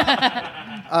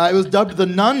 It was dubbed the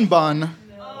nun bun,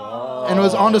 and it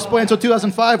was on display until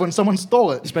 2005 when someone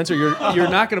stole it. Spencer, you're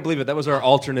not going to believe it. That was our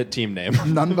alternate team name.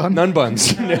 Nun bun? Nun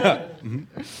buns. Yeah.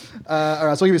 All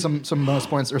right, so I'll give you some bonus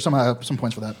points, or some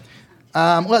points for that.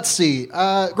 Let's see.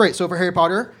 Great, so for Harry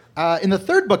Potter, in the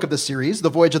third book of the series, The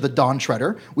Voyage of the Dawn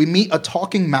Treader, we meet a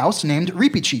talking mouse named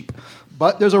Reepicheep.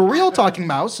 But there's a real talking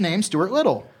mouse named Stuart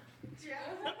Little.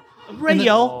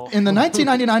 Radio. In the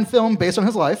 1999 film based on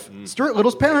his life, Stuart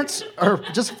Little's parents are...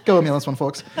 Just go with me on this one,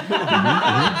 folks.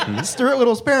 Stuart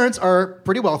Little's parents are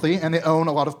pretty wealthy, and they own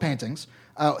a lot of paintings.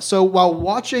 So while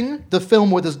watching the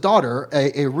film with his daughter,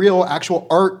 a real, actual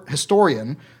art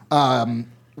historian, one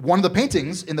of the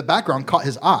paintings in the background caught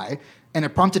his eye, and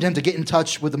it prompted him to get in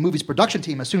touch with the movie's production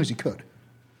team as soon as he could.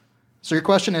 So your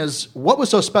question is, what was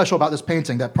so special about this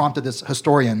painting that prompted this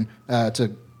historian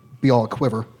to be all a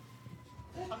quiver?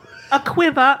 A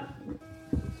quiver. I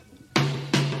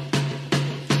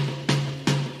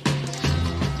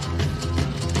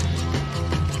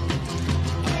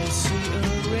see a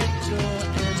red door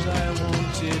and I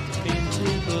want it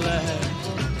painted black.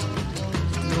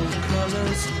 No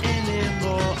colors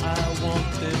anymore, I want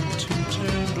them to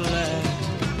turn black.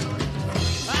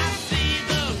 I see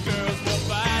the girls go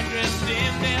by dressed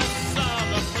in their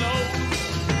summer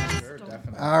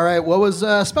clothes. All right, what was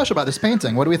special about this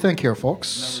painting? What do we think here,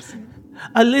 folks?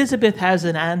 Elizabeth has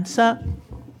an answer.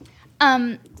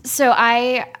 So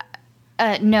I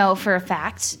know for a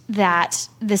fact that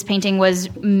this painting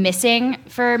was missing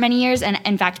for many years, and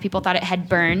in fact, people thought it had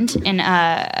burned in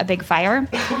a big fire.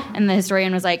 And the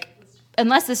historian was like,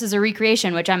 unless this is a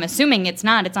recreation, which I'm assuming it's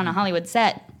not, it's on a Hollywood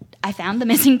set, I found the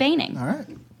missing painting. All right.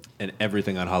 and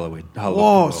everything on Halloween.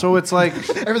 Whoa, so it's like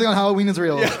Everything on Halloween is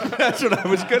real. That's what I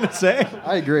was gonna say.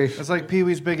 I agree. it's like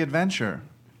Pee-wee's Big Adventure.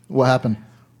 What happened?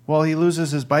 Well, he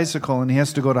loses his bicycle and he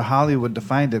has to go to Hollywood to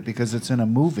find it because it's in a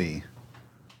movie.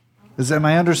 Am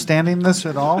I understanding this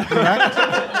at all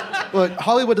correct? Look,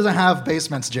 Hollywood doesn't have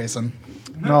basements, Jason.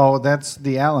 No, that's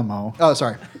the Alamo. Oh,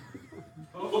 sorry.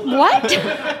 What?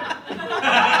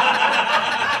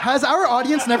 Has our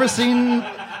audience never seen?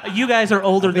 You guys are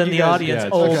older than you the guys- audience, yeah,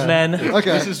 it's- old Okay. men.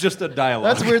 Okay, This is just a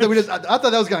dialogue. that's weird that we just. I thought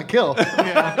that was gonna kill.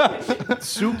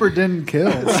 Super didn't kill.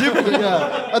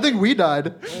 Yeah, I think we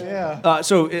died.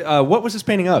 So, what was this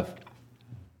painting of?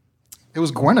 It was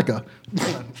Guernica.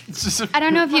 I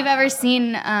don't know if you've ever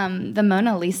seen the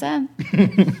Mona Lisa.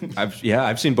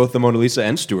 I've seen both the Mona Lisa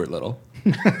and Stuart Little.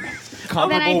 Then I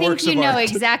Comparable think works you of know art.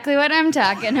 exactly what I'm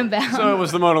talking about. So it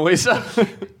was the Mona Lisa.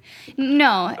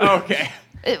 No. Okay.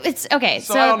 It's okay.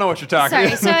 So I don't know what you're talking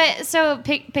Sorry. about. So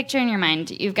picture in your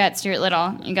mind. You've got Stuart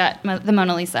Little. You got the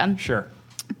Mona Lisa. Sure.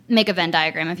 Make a Venn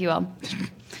diagram, if you will.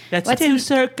 That's What's two in-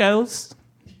 circles.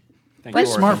 Thank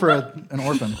That's you, smart for an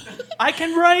orphan. I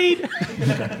can write.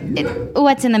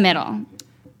 What's in the middle?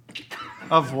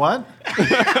 Of what?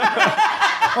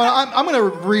 I'm going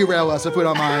to re-rail us if we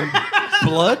don't mind.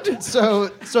 Blood? So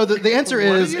the answer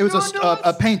is it was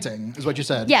a painting, is what you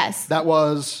said. Yes. That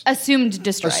was Assumed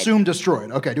destroyed. assumed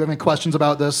destroyed. Okay. Do you have any questions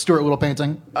about this Stuart Little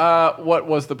painting? What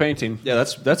was the painting? Yeah,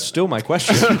 that's still my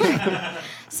question.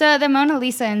 So the Mona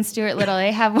Lisa and Stuart Little,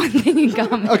 they have one thing in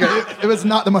common. Okay, it was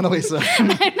not the Mona Lisa. I'm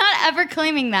not ever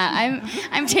claiming that.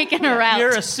 I'm taking a route.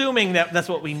 You're assuming that that's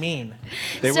what we mean.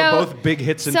 They So- were both big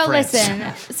hits in so France.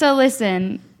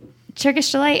 listen.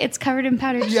 Turkish delight. It's covered in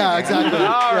powdered sugar. Yeah, exactly.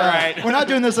 All right. We're not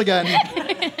doing this again.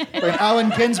 Like Alan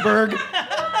Ginsberg.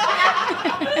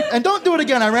 And don't do it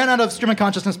again. I ran out of stream of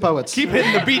consciousness poets. Keep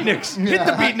hitting the beatniks. Hit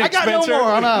the beatniks, I got Spencer. no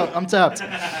more. I'm out. I'm tapped.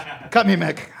 Cut me,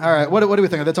 Mick. All right. What do we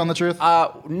think? Are they telling the truth?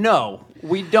 No,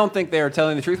 we don't think they are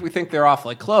telling the truth. We think they're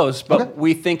awfully close, but Okay.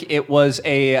 we think it was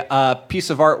a piece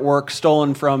of artwork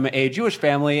stolen from a Jewish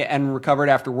family and recovered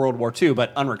after World War II,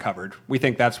 but unrecovered. We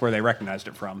think that's where they recognized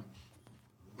it from.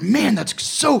 Man, that's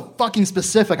so fucking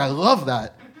specific. I love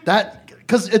that.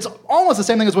 Because it's almost the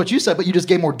same thing as what you said, but you just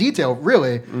gave more detail,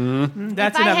 really. That's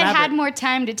If an I had elaborate. had more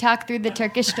time to talk through the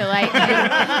Turkish delight,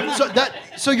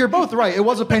 So you're both right. It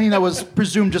was a painting that was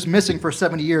presumed just missing for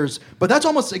 70 years, but that's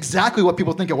almost exactly what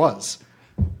people think it was.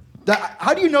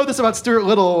 How do you know this about Stuart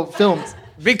Little films?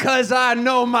 Because I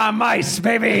know my mice,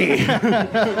 baby.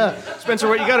 Spencer,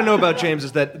 what you got to know about James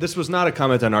is that this was not a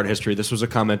comment on art history. This was a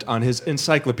comment on his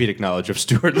encyclopedic knowledge of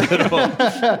Stuart Little.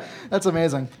 That's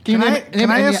amazing. Can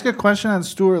Can I ask a question on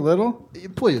Stuart Little?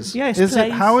 Please. Yes,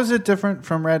 How is it different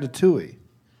from Ratatouille?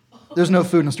 There's no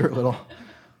food in Stuart Little.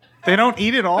 They don't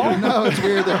eat it all? No, it's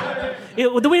weird.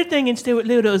 The weird thing in Stuart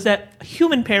Little is that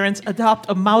human parents adopt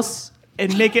a mouse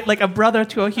and make it like a brother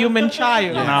to a human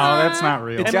child. No, that's not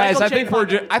real. And Guys, Michael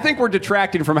J. I think we're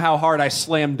detracting from how hard I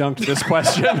slam dunked this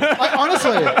question.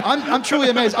 Honestly, I'm truly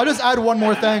amazed. I'll just add one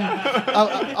more thing.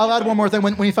 I'll add one more thing.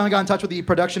 When he finally got in touch with the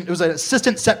production, it was an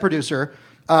assistant set producer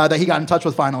that he got in touch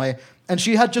with finally. And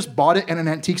she had just bought it in an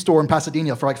antique store in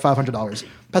Pasadena for like $500.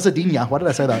 Pasadena. Why did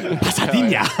I say that?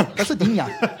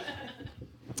 Pasadena.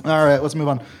 All right, let's move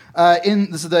on.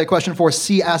 This is the question for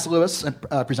C.S. Lewis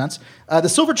presents. The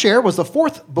Silver Chair was the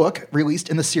fourth book released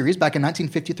in the series back in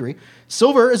 1953.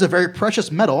 Silver is a very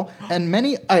precious metal, and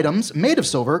many items made of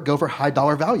silver go for high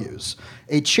dollar values.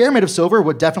 A chair made of silver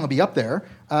would definitely be up there.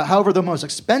 However, the most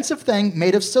expensive thing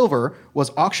made of silver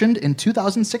was auctioned in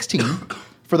 2016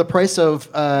 for the price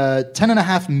of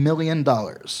 $10.5 million.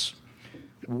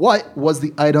 What was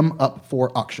the item up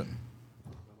for auction?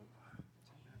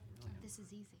 this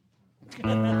is easy.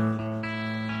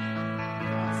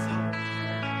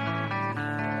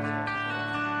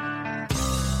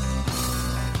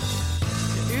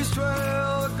 It's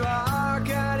 12 o'clock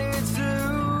and it's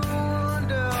a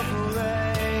wonderful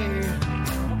day.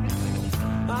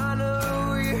 I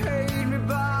know you hate me,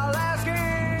 but I'll ask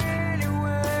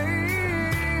anyway.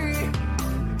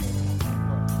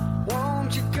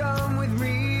 Won't you come with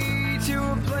me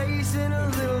to a place in a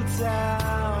little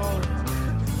town?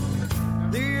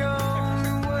 The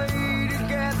only way to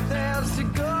get there's to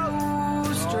go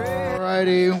straight.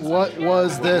 Alrighty, what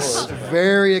was this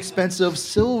very expensive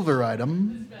silver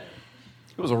item?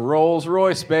 It was a Rolls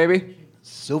Royce, baby.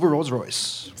 Silver Rolls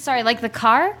Royce. Sorry, like the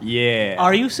car? Yeah.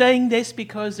 Are you saying this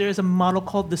because there's a model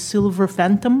called the Silver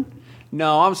Phantom?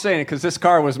 No, I'm saying it because this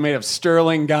car was made of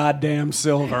sterling goddamn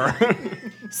silver.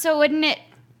 So wouldn't it?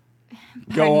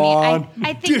 Go Pardon me, on.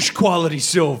 I think Dish quality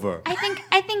silver.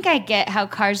 I think I get how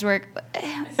cars work.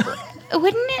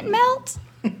 Wouldn't it melt?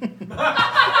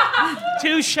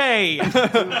 Touche.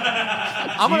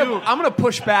 I'm gonna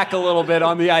push back a little bit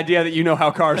on the idea that you know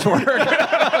how cars work.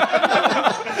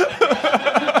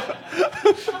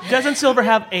 Doesn't silver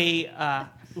have a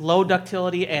low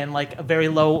ductility and like a very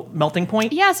low melting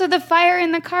point? Yeah, so the fire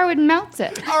in the car would melt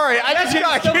it. All right, I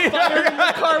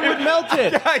The car would melt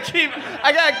it. gotta keep.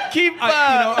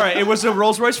 All right, it was a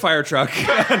Rolls-Royce fire truck.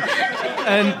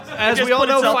 And as Just we all put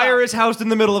know, itself fire out. is housed in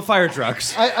the middle of fire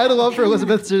trucks. I'd love for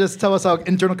Elizabeth to just tell us how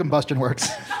internal combustion works.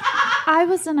 I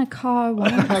was in a car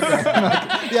once.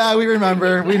 Yeah, we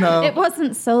remember. We know. It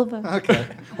wasn't silver. Okay.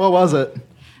 What was it?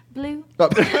 Blue. Oh.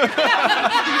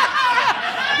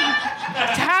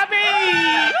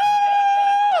 Tabby!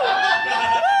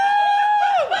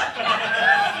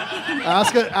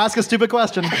 Ask a stupid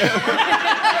question.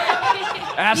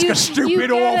 Ask You- a stupid you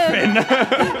get orphan.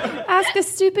 Ask a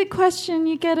stupid question,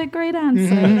 you get a great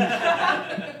answer.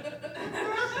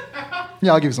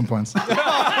 Yeah, I'll give you some points. You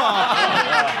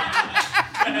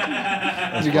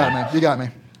got me.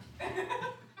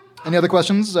 Any other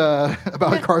questions about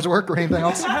how cars work or anything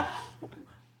else?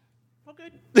 Oh,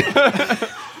 good.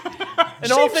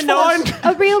 An orphan knows.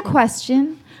 A real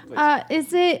question.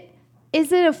 Is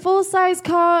it a full-size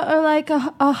car or like a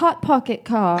Hot Pocket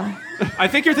car? I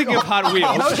think you're thinking of Hot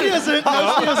Wheels. No, she isn't.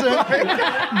 No, she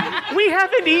isn't. We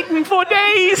haven't eaten for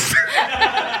days.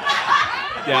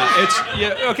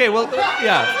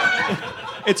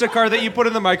 It's a car that you put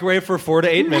in the microwave for 4 to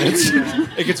 8 minutes.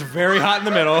 It gets very hot in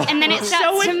the middle. And then it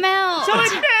starts to melt. So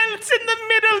it melts in the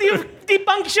middle. You've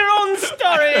debunked your own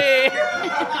story.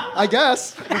 I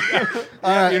guess.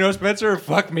 You know, Spencer,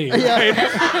 fuck me.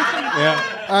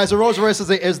 Yeah. All right, so Rolls-Royce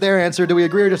is their answer. Do we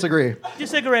agree or disagree?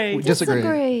 Disagree.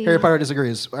 Disagree. Harry Potter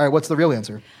disagrees. All right, what's the real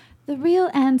answer? The real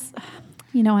answer.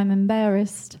 You know, I'm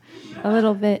embarrassed a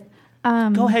little bit.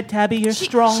 Go ahead, Tabby. You're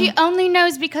strong. She only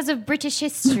knows because of British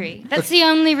history. That's the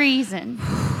only reason.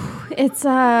 It's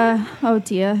oh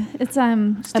dear. It's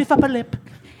Stiff upper lip.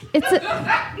 It's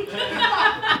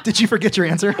a Did you forget your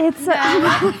answer? it's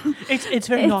a It's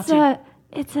very naughty.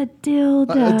 it's a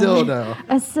dildo. A dildo.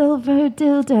 A silver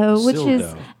dildo, which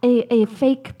is a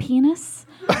fake penis.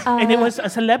 And it was a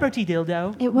celebrity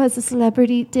dildo. It was a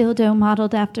celebrity dildo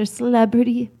modeled after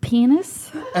celebrity penis.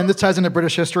 And this ties into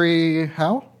British history.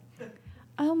 How?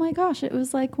 Oh my gosh, it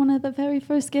was like one of the very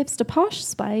first gifts to Posh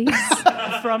Spice.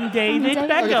 From David David.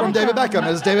 Beckham. From David Beckham.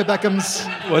 Is David Beckham's?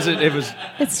 Was it? It was.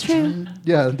 It's true.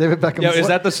 Yeah, David Beckham's. Yeah, is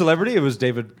that the celebrity? It was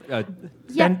David.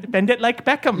 Yeah. Bend it like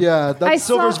Beckham. Yeah, that I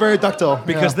silver's saw- very ductile.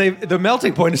 Because the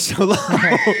melting point is so low. You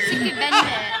could bend it.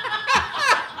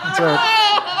 That's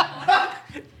right.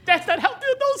 That's not how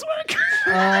dildos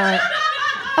work.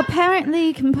 Apparently,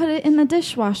 you can put it in the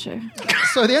dishwasher.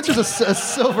 So the answer is a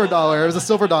silver dollar. It was a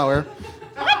silver dollar.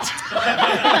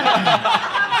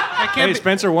 Hey,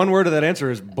 Spencer, one word of that answer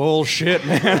is bullshit,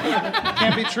 man.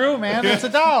 Can't be true, man. It's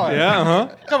 $1.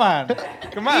 Yeah, Come on.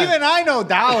 Come on. Even I know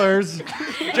dollars.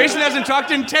 Jason hasn't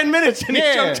talked in 10 minutes and he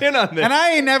jumped in on this. And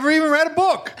I ain't never even read a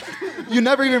book. You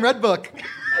never even read book.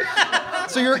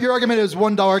 So your argument is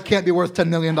 $1 can't be worth $10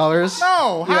 million.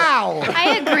 No, how?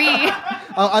 I agree.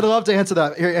 I'd love to answer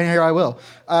that, and here I will.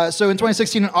 So in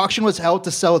 2016, an auction was held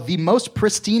to sell the most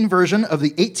pristine version of the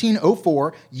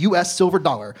 1804 U.S. silver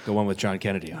dollar. The one with John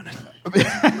Kennedy on it.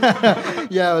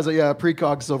 Yeah, it was a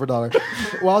precog silver dollar.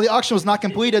 While the auction was not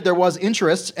completed, there was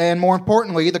interest, and more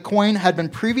importantly, the coin had been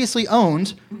previously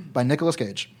owned by Nicolas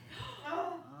Cage.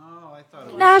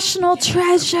 National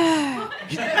treasure.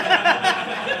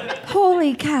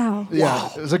 Holy cow. Yeah,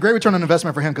 it was a great return on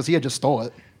investment for him because he had just stole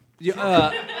it.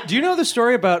 Do you know the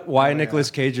story about why Nicolas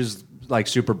Cage is like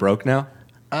super broke now?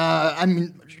 I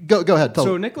mean, go ahead. Tell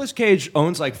So Nicolas Cage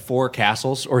owns like 4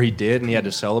 castles, or he did, and he had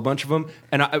to sell a bunch of them.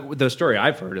 And the story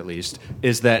I've heard, at least,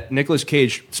 is that Nicolas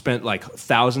Cage spent like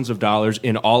thousands of dollars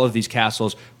in all of these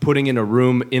castles, putting in a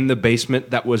room in the basement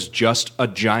that was just a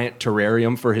giant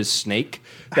terrarium for his snake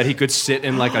that he could sit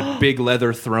in like a big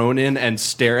leather throne in and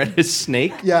stare at his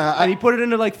snake. Yeah, and he put it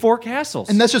into like 4 castles.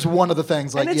 and that's just one of the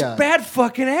things. Like, And it's yeah, bad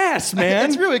fucking ass, man.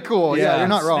 It's really cool. Yeah, Yeah. you're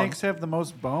not wrong. Snakes have the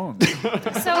most bones.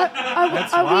 So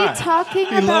Are we talking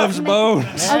He about loves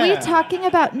bones. Are we talking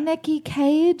about Nicky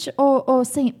Cage or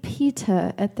St.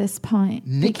 Peter at this point?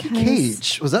 Nicky Because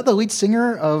Cage, was that the lead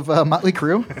singer of Motley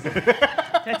Crue?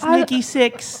 That's Nikki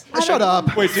Six. Shut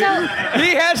up. Wait, he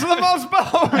has the most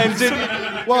bones.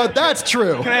 And Well, that's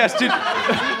true. can I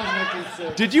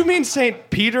ask, did you mean St.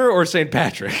 Peter or St.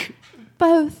 Patrick?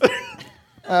 both.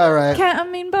 All right. Can't I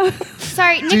mean both?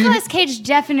 sorry, Nicolas Cage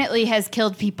definitely has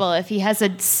killed people if he has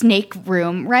a snake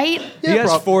room, right? He has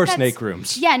prob- 4 That's- snake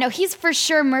rooms. Yeah, no, he's for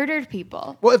sure murdered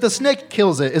people. Well, if the snake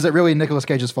kills it, is it really Nicolas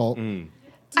Cage's fault?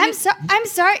 I'm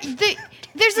sorry.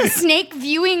 There's a snake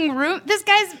viewing room. This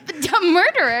guy's a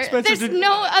murderer. Spencer, There's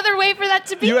no other way for that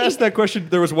to be. You asked that question.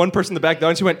 There was one person in the back of the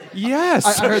audience who went, "Yes."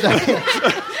 I heard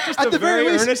that. At the very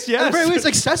least, earnest yes. At the very least,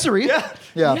 accessory. Yeah.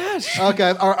 Yes.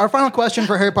 Okay. Our final question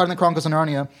for Harry Potter and the Chronicles of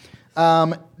Narnia.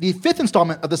 The fifth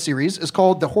installment of the series is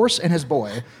called The Horse and His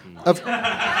Boy.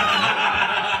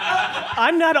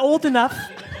 I'm not old enough.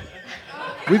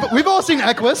 We've all seen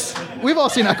Equus. We've all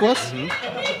seen Equus. Did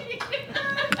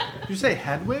you say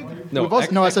Hedwig? No,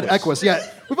 I said Equus. Yeah,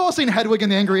 we've all seen Hedwig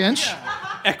and the Angry Inch.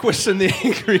 Equus and the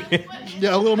Angry Inch.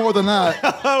 Yeah, a little more than that.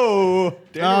 Oh,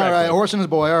 All right, Horse and His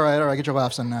Boy. All right, get your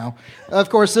laughs in now. Of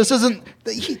course, this isn't.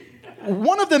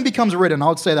 One of them becomes written.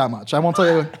 I'll say that much. I won't tell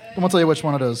you which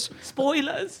one it is.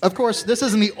 Spoilers. Of course, this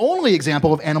isn't the only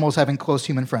example of animals having close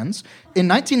human friends. In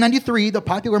 1993, the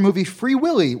popular movie Free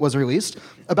Willy was released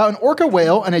about an orca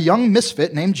whale and a young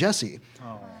misfit named Jessie.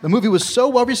 The movie was so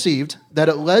well received that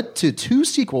it led to 2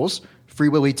 sequels, Free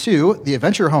Willy 2, The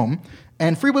Adventure Home,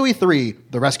 and Free Willy 3,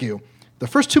 The Rescue. The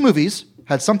first 2 movies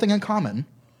had something in common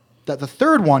that the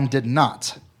third one did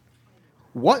not.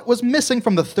 What was missing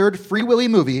from the third Free Willy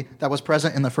movie that was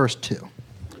present in the first 2?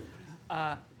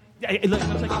 It looks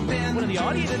like one of the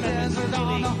audience members is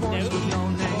really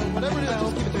Whatever it is,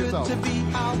 just keep it to yourself. To be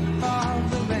out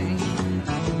of the rain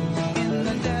in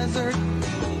the desert,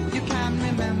 you can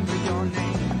remember your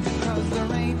name, 'cause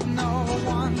there ain't no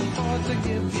one for to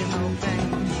give you no pain.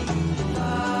 La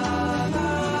la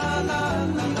la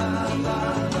la la la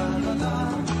la la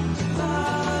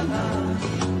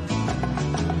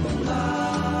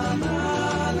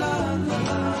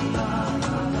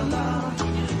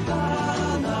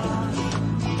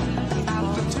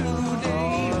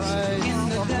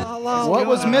What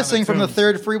was missing from the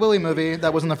third Free Willy movie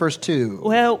that was in the first 2?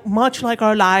 Well, much like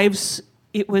our lives,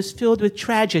 it was filled with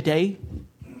tragedy.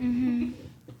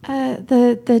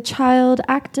 The child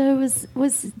actor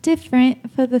was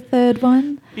different for the third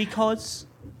one. Because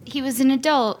He was an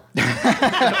adult. That's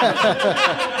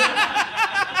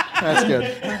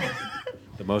good.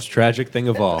 The most tragic thing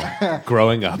of all,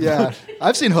 growing up. Yeah,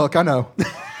 I've seen Hook. I know.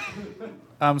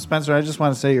 Spencer, I just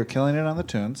want to say you're killing it on the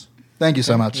tunes. Thank you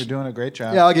so much. You're doing a great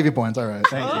job. Yeah, I'll give you points. All right.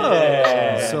 Thank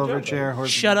you. Silver chair,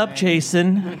 horse. shut up,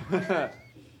 Jason.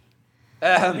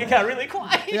 It got really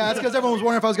quiet. Yeah, that's because everyone was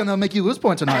wondering if I was going to make you lose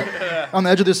points tonight. On the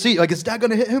edge of the seat. Like, is Dad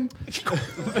going to hit him?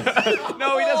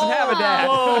 No, he doesn't have a dad.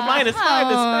 Whoa, -5 to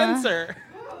Spencer.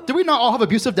 Do we not all have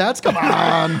abusive dads? Come on.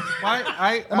 Am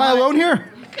I alone here?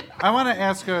 I want to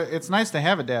ask it's nice to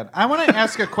have a dad. I want to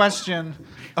ask a question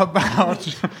about,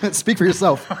 Speak for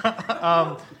yourself.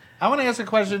 I want to ask a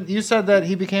question. You said that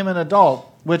he became an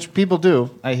adult, which people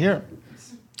do. I hear.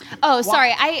 Oh,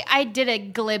 sorry. I did a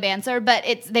glib answer, but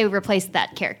they replaced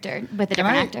that character with a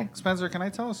different actor. Spencer, can I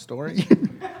tell a story?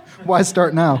 Why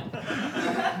start now?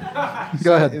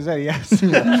 Go ahead. Is that a yes?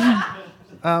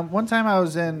 One time I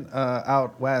was in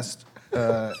out west,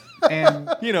 and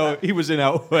You know, he was in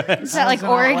out west. Is that like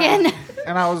Oregon?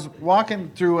 and I was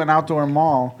walking through an outdoor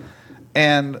mall,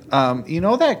 and you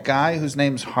know that guy whose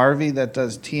name's Harvey that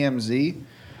does TMZ?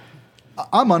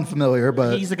 I'm unfamiliar,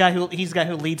 but He's the guy who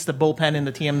leads the bullpen in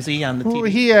the TMZ on the Well,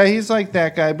 TV. he's like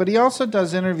that guy, but he also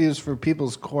does interviews for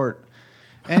People's Court.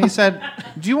 And he said,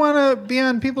 "Do you want to be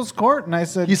on People's Court?" And I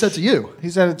said, he said to you. He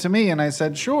said it to me, and I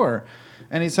said, "Sure."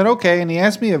 And he said, "Okay." And he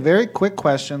asked me a very quick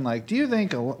question, like, "Do you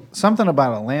think something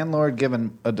about a landlord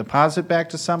giving a deposit back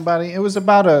to somebody?" It was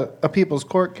about a People's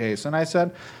Court case, and I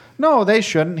said, "No, they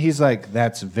shouldn't." He's like,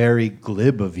 "That's very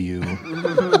glib of you,"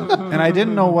 and I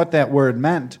didn't know what that word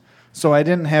meant, so I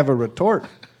didn't have a retort.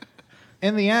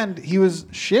 In the end, he was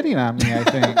shitting on me, I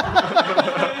think.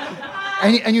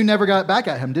 And you never got back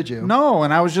at him, did you? No,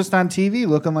 and I was just on TV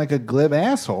looking like a glib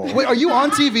asshole. Wait, are you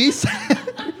on TV?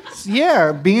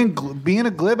 Yeah, being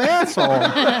a glib asshole.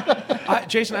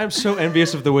 Jason, I'm so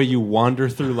envious of the way you wander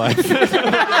through life.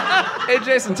 Hey,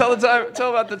 Jason, tell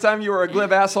about the time you were a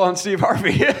glib asshole on Steve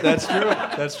Harvey. That's true.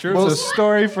 That's true. It's a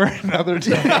story for another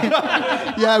day.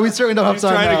 Yeah, we certainly don't have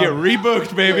time Trying now. to get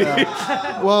rebooked, baby.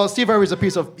 Well, Steve Harvey's a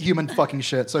piece of human fucking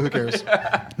shit, so who cares?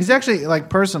 He's actually, like,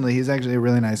 personally, he's actually a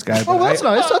really nice guy. Oh, well, that's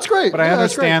nice. That's great. But I Yeah,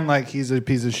 that's great. understand, like, he's a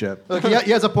piece of shit. Look,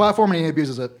 he has a platform and he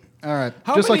abuses it. All right.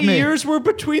 How Just many like me. years were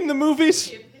between the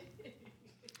movies?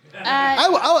 I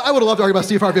would have loved to argue about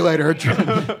Steve Harvey later.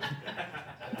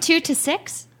 2 to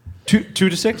 6? 2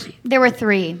 to 6? There were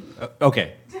 3.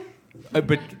 Okay. But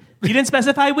You didn't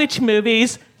specify which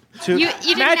movies. You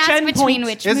didn't Match ask end between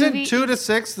points. which Isn't movie. 2 to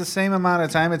 6 the same amount of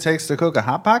time it takes to cook a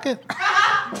Hot Pocket?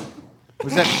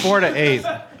 Was that 4 to 8?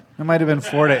 It might have been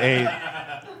 4 to 8.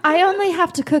 I only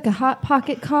have to cook a Hot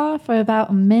Pocket car for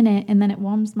about a minute, and then it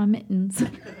warms my mittens.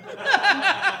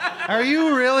 Are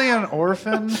you really an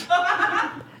orphan?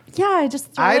 Yeah, I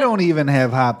just. Throw I it. don't even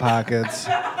have Hot Pockets.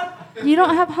 You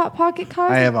don't have Hot Pocket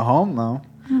cards? I have a home though.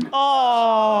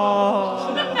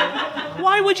 Oh.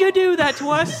 Why would you do that to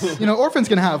us? You know, orphans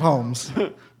can have homes.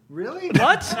 Really?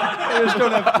 What? They just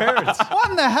don't have parents. What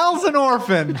in the hell's an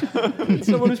orphan?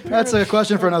 That's a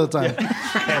question for another time.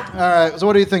 All right. So,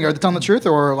 what do you think? Are they telling the truth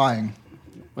or lying?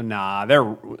 Well, nah,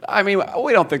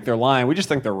 we don't think they're lying. We just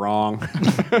think they're wrong.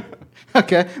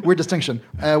 Okay. Weird distinction.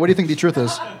 What do you think the truth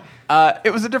is?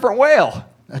 It was a different whale.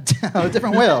 A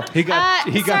different whale. He got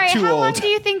sorry, too how long old. do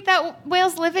you think that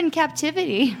whales live in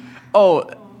captivity? Oh,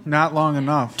 Not long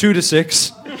enough. 2 to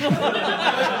 6.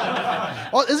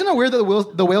 Well, isn't it weird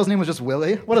that the whale's name was just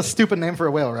Willie? What a stupid name for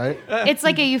a whale, right? It's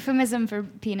like a euphemism for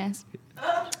penis.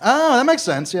 Oh, that makes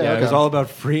sense. Yeah. Yeah, okay. it was all about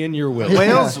freeing your will.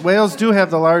 Whales do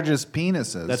have the largest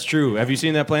penises. That's true. Have you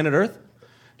seen that Planet Earth?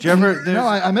 Do you ever? No,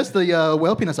 I missed the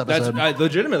whale penis episode.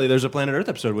 Legitimately, there's a Planet Earth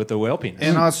episode with the whale penis.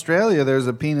 In Australia, there's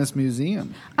a penis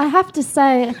museum. I have to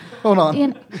say. Hold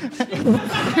on.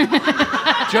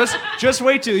 Just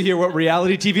wait till you hear what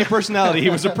reality TV personality he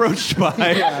was approached by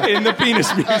in the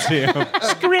penis museum.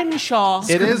 Scrimshaw.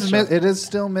 It is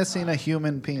still missing a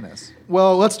human penis.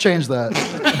 Well, let's change that.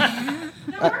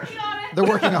 They're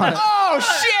working on it. oh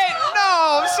shit!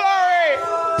 No, sorry.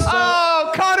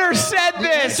 Connor said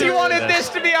this. He wanted this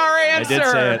to be our answer. I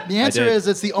did say it. The answer is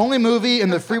it's the only movie in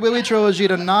the Free Willy trilogy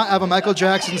to not have a Michael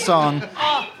Jackson song.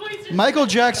 Michael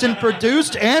Jackson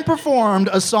produced and performed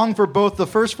a song for both the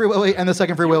first Free Willy and the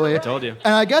second Free Willy. Told you.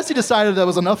 And I guess he decided that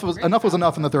enough was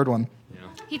enough in the third one.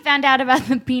 He found out about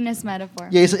the penis metaphor.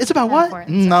 Yeah, he said, it's about what?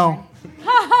 Metaphor, No.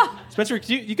 Spencer,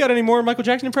 you got any more Michael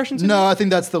Jackson impressions? No, I think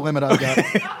that's the limit I've got.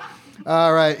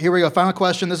 All right, here we go. Final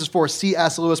question. This is for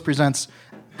C.S. Lewis presents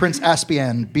Prince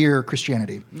Aspian, Beer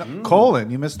Christianity.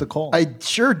 Colon. You missed the colon. I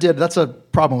sure did. That's a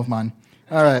problem of mine.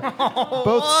 All right.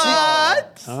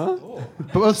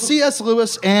 Both C.S.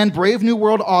 Lewis and Brave New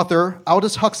World author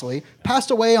Aldous Huxley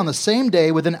passed away on the same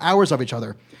day within hours of each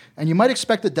other. And you might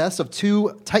expect the deaths of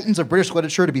two titans of British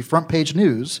literature to be front-page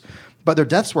news, but their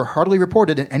deaths were hardly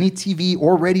reported in any TV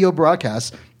or radio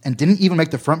broadcasts and didn't even make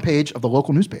the front page of the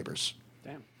local newspapers.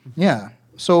 Damn. Yeah.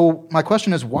 So my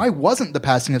question is, why wasn't the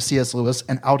passing of C.S. Lewis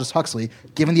and Aldous Huxley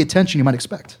given the attention you might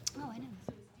expect?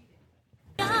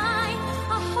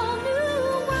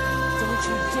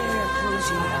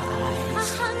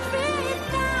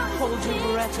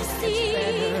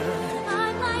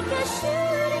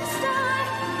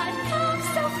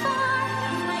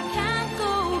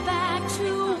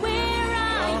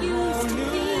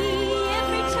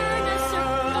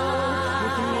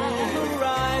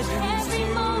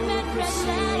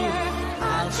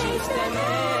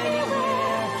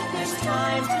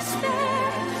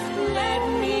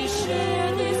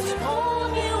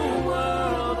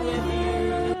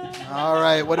 All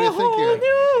right, what do you think here?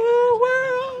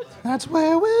 That's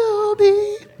where we'll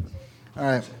be. All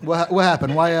right, what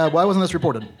happened? Why wasn't this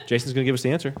reported? Jason's going to give us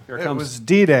the answer. Here it it comes. was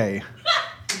D-Day.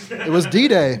 It was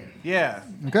D-Day. Yeah.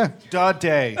 Okay.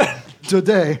 Da-Day.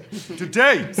 Today.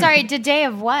 Today. Sorry, the day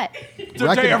of what?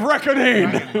 The day of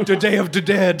reckoning. The day of the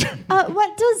dead.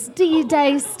 What does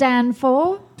D-Day stand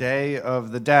for? Day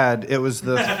of the Dead. It was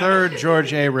the third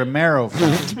George A. Romero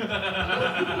film.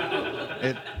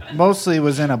 It mostly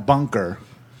was in a bunker.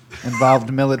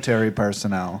 Involved military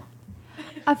personnel.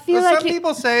 I feel Well, like some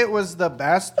people say it was the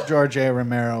best George A.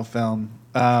 Romero film.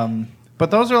 But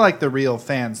those are like the real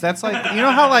fans. That's like, you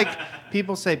know how like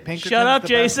people say Pinkerton's Shut up, the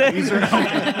best? Jason. These are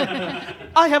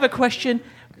I have a question.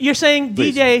 You're saying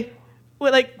Please. D-Day,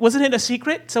 wasn't it a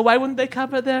secret? So why wouldn't they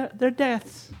cover their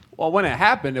deaths? Well, when it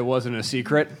happened, it wasn't a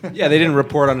secret. Yeah, they didn't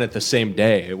report on it the same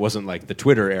day. It wasn't like the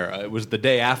Twitter era. It was the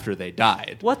day after they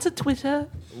died. What's a Twitter?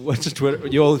 What's a Twitter?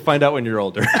 You'll find out when you're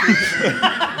older.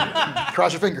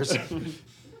 Cross your fingers. So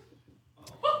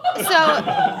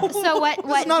what?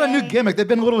 It's not a new gimmick. They've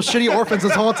been little shitty orphans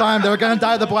this whole time. They were going to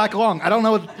die of the black lung. I don't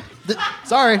know.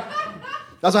 Sorry.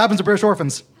 That's what happens to British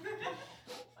orphans.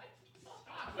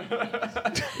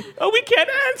 Oh, we can't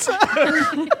answer.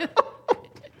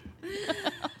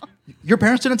 Your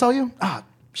parents didn't tell you? Ah,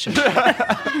 shit.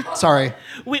 Sorry.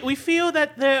 We feel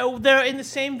that they're in the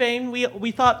same vein.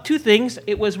 We thought two things.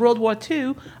 It was World War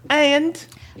II and...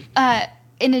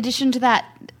 in addition to that,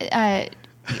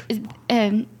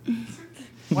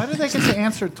 Why do they get to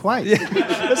answer twice?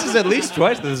 This is at least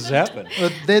twice this has happened.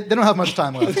 They don't have much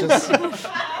time left. Just,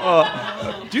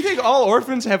 Do you think all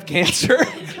orphans have cancer?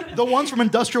 the ones from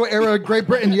industrial era Great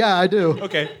Britain, yeah, I do.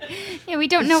 Okay. yeah, we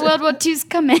don't know World War II's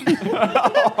coming.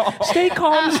 Stay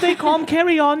calm,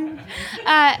 carry on.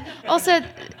 Also,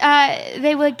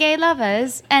 they were gay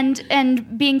lovers,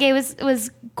 and being gay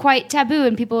was quite taboo,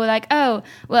 and people were like, "Oh,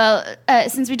 well,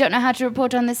 since we don't know how to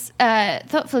report on this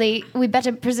thoughtfully, we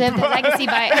better preserve the legacy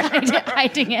by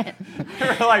hiding it."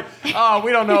 They're like, oh,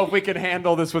 we don't know if we can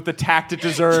handle this with the tact it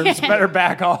deserves. Better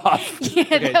back off.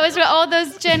 Yeah, that was what all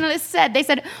those journalists said. They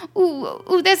said,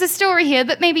 ooh, there's a story here,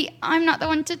 but maybe I'm not the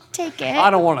one to take it. I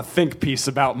don't want a think piece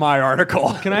about my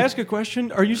article. Can I ask a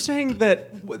question? Are you saying that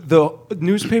the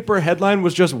newspaper headline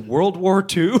was just World War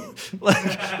II?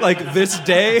 like this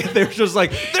day, they're just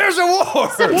like, there's a war!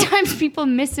 Sometimes people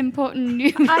miss important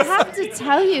news. I have to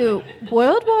tell you,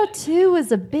 World War II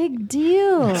was a big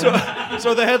deal.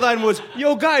 So the headline was,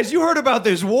 yo guys, you heard about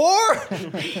this war?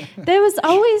 There was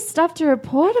always stuff to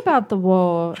report about the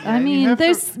war. I mean,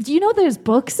 do you know there's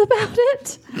books about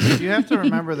it? You have to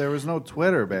remember there was no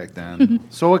Twitter back then.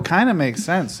 So it kind of makes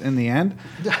sense in the end.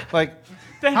 Like,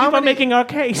 Thank you for making our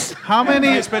case. how many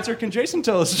Hey, Spencer, can Jason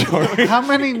tell a story? how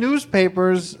many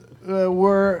newspapers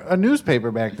were a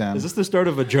newspaper back then? Is this the start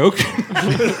of a joke?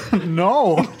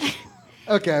 No.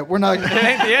 Okay, we're not. It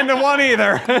ain't the end of one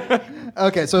either.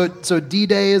 Okay, so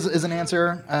D-Day is an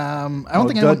answer. I don't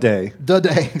think anyone. D-Day.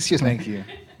 D-Day. Excuse me. Thank you.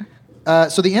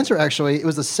 So the answer actually, it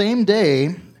was the same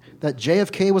day that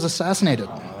JFK was assassinated.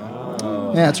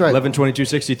 Yeah, that's right.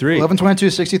 11/22/63.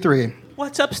 11/22/63.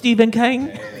 What's up, Stephen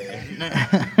King?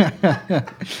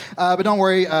 But don't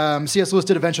worry, C.S. Lewis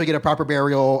did eventually get a proper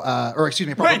burial, proper.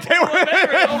 Wait, they were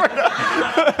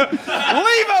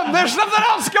leave them. There's something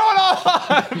else going on.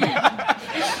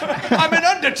 I'm an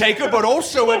undertaker, but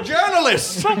also a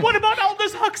journalist. But what about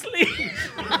Aldous Huxley?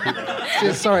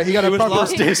 Yeah, sorry, he got a was proper.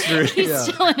 lost to history. He's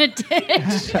still in a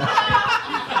ditch.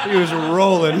 He was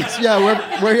rolling.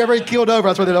 Yeah, wherever he keeled over,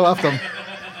 that's where they left him.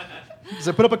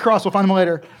 So put up a cross. We'll find him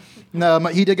later. No,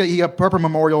 he got a proper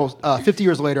memorial 50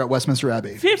 years later at Westminster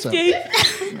Abbey. 50?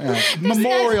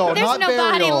 Memorial, There's not no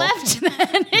burial. body left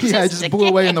then. Yeah, it just blew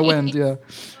away in the wind. Yeah.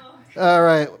 All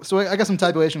right, so I got some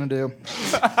tabulation to do.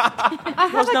 I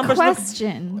have a numbers look-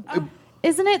 question.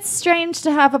 Isn't it strange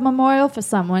to have a memorial for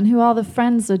someone who all the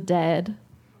friends are dead?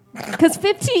 Because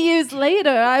 50 years later,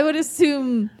 I would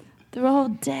assume they're all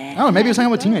dead. Oh, maybe he was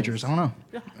hanging with teenagers. I don't know.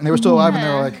 And they were still alive, and they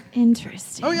were like,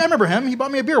 Interesting. "Oh yeah, I remember him. He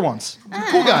bought me a beer once.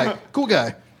 Cool guy. Cool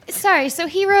guy." Sorry, so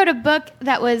he wrote a book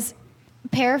that was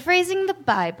paraphrasing the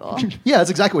Bible, Yeah, that's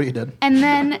exactly what he did. and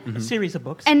then A series of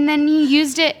books. and then you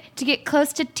used it to get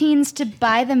close to teens to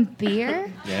buy them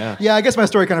beer. Yeah. Yeah, I guess my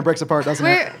story kind of breaks apart, doesn't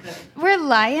it? We're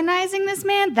lionizing this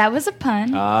man. That was a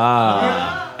pun.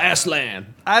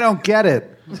 Aslan. I don't get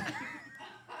it.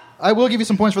 I will give you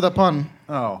some points for that pun.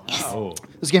 Oh.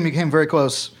 This game became very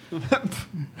close.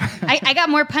 I got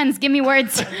more puns. Give me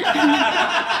words. Oh,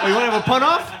 you want to have a pun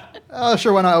off? Oh,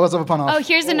 sure, why not? I was have a pun off. Oh,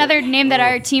 here's another name that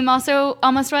our team also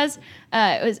almost was.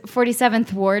 It was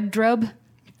 47th Wardrobe.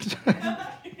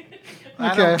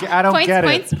 Okay. I don't Points, get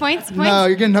points, it. points. No,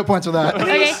 you're getting no points for that. All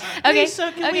Okay, okay.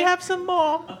 So can we okay. have some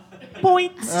more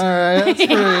points? right, that's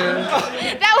pretty,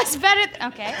 That was better.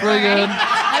 Okay. pretty good.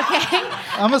 Okay.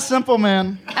 I'm a simple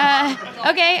man.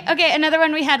 Okay. Another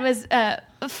one we had was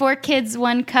 4 kids,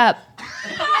 1 cup.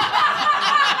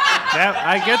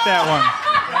 I get that one.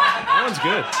 That one's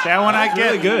good. That one I That's get.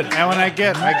 really good. That one I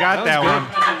get. I got that one.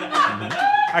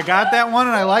 I got that one,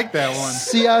 and I like that one.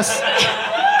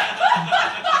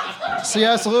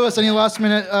 C.S. Lewis, any last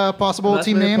minute possible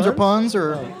team names or puns?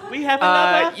 Or We have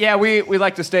another. Yeah, we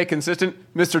like to stay consistent.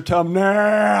 Mr.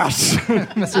 Tumnass.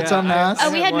 Mr. Tom Nass?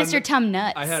 Oh, we had one- Mr. Tum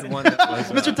Nuts. I had one that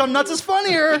was... Mr. Tom Nuts is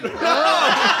funnier.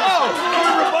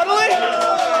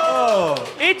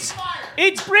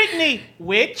 It's Brittany.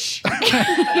 Which?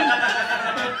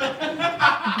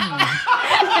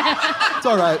 It's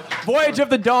all right. Voyage of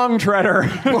the Dong Treader.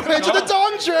 Voyage of the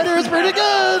Dong Shredder is pretty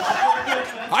good.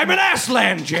 I'm an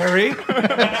Aslan, Jerry.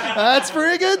 That's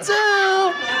pretty good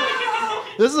too.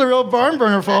 This is a real barn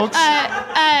burner, folks.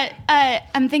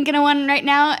 I'm thinking of one right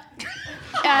now.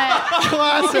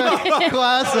 Classic.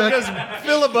 Just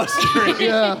filibustering.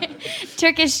 Yeah.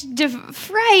 Turkish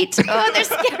fright. Oh, they're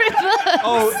scary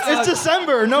books. It's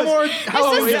December. No more so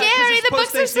Halloween. scary. The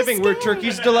books are so Post-Thanksgiving, we're scary.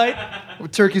 Turkey's Delight.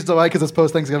 Turkey's Delight because it's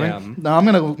post Thanksgiving. Yeah.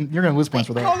 No, you're gonna lose points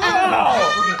for that.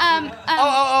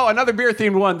 Another beer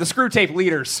themed one. The Screw Tape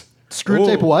Leaders. Screw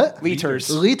tape what? Liters.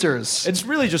 Liters. It's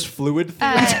really just fluid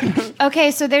themed.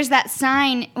 Okay, so there's that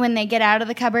sign when they get out of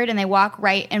the cupboard and they walk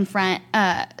right in front,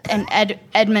 and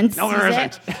Edmund sees there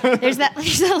it. There's a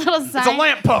little sign. It's a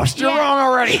lamppost. You're Yeah. wrong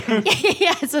already.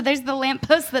 Yeah, so there's the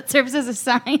lamppost that serves as a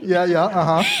sign. Yeah,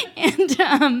 uh-huh.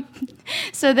 And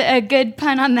so a good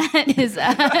pun on that is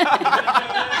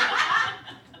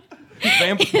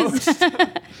Vamp post.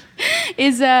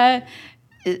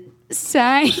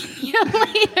 sign you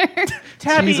later.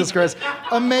 Tabby. Jesus Christ.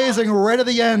 Amazing. Right at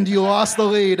the end, you lost the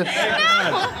lead.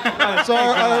 So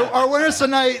our winners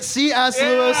tonight, C.S.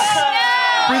 Lewis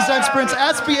presents Prince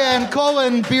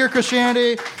SPN, Beer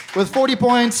Christianity with 40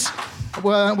 points.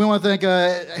 Well, we want to thank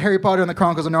Harry Potter and the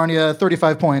Chronicles of Narnia,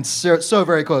 35 points. So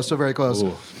very close, so very close.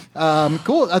 Cool.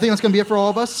 I think that's going to be it for all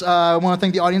of us. I want to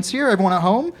thank the audience here, everyone at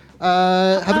home.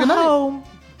 Have a good night. Home.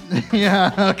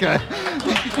 Yeah, okay.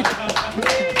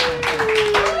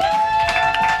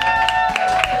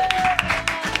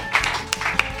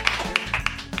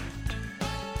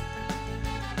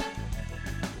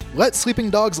 Let Sleeping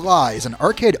Dogs Lie is an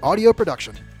Arcade audio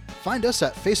production. Find us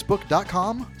at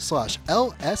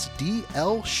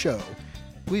facebook.com/LSDL show.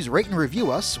 Please rate and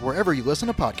review us wherever you listen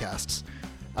to podcasts.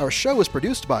 Our show is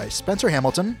produced by Spencer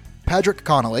Hamilton, Patrick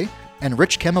Connolly, and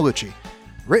Rich Camelucci.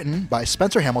 Written by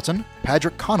Spencer Hamilton,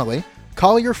 Patrick Connolly,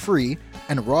 Collier Free,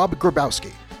 and Rob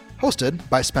Grabowski. Hosted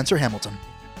by Spencer Hamilton.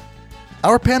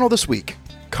 Our panel this week,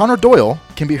 Connor Doyle,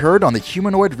 can be heard on the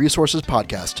Humanoid Resources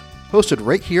podcast, hosted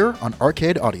right here on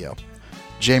Arcade Audio.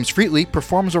 James Freetley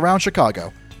performs around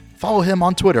Chicago. Follow him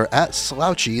on Twitter at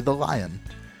Slouchy the Lion.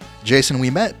 Jason We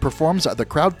Met performs at the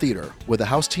Crowd Theater with the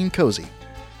house team Cozy.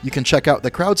 You can check out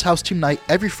the Crowd's house team night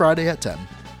every Friday at 10.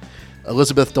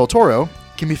 Elizabeth Del Toro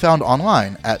can be found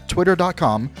online at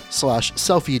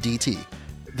twitter.com/selfiedt.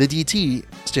 The DT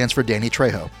stands for Danny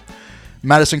Trejo.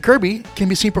 Madison Kirby can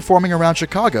be seen performing around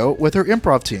Chicago with her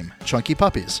improv team, Chunky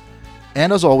Puppies.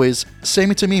 And as always,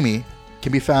 Sammy Tamimi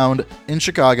can be found in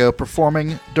Chicago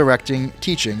performing, directing,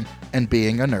 teaching, and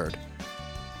being a nerd.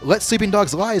 Let Sleeping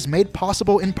Dogs Lie is made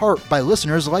possible in part by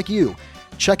listeners like you.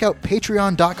 Check out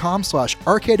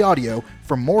patreon.com/arcadeaudio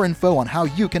for more info on how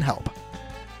you can help.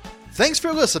 Thanks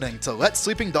for listening to Let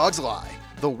Sleeping Dogs Lie,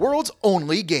 the world's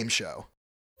only game show.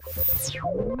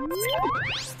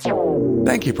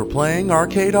 Thank you for playing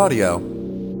Arcade Audio.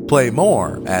 Play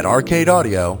more at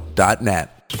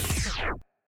arcadeaudio.net.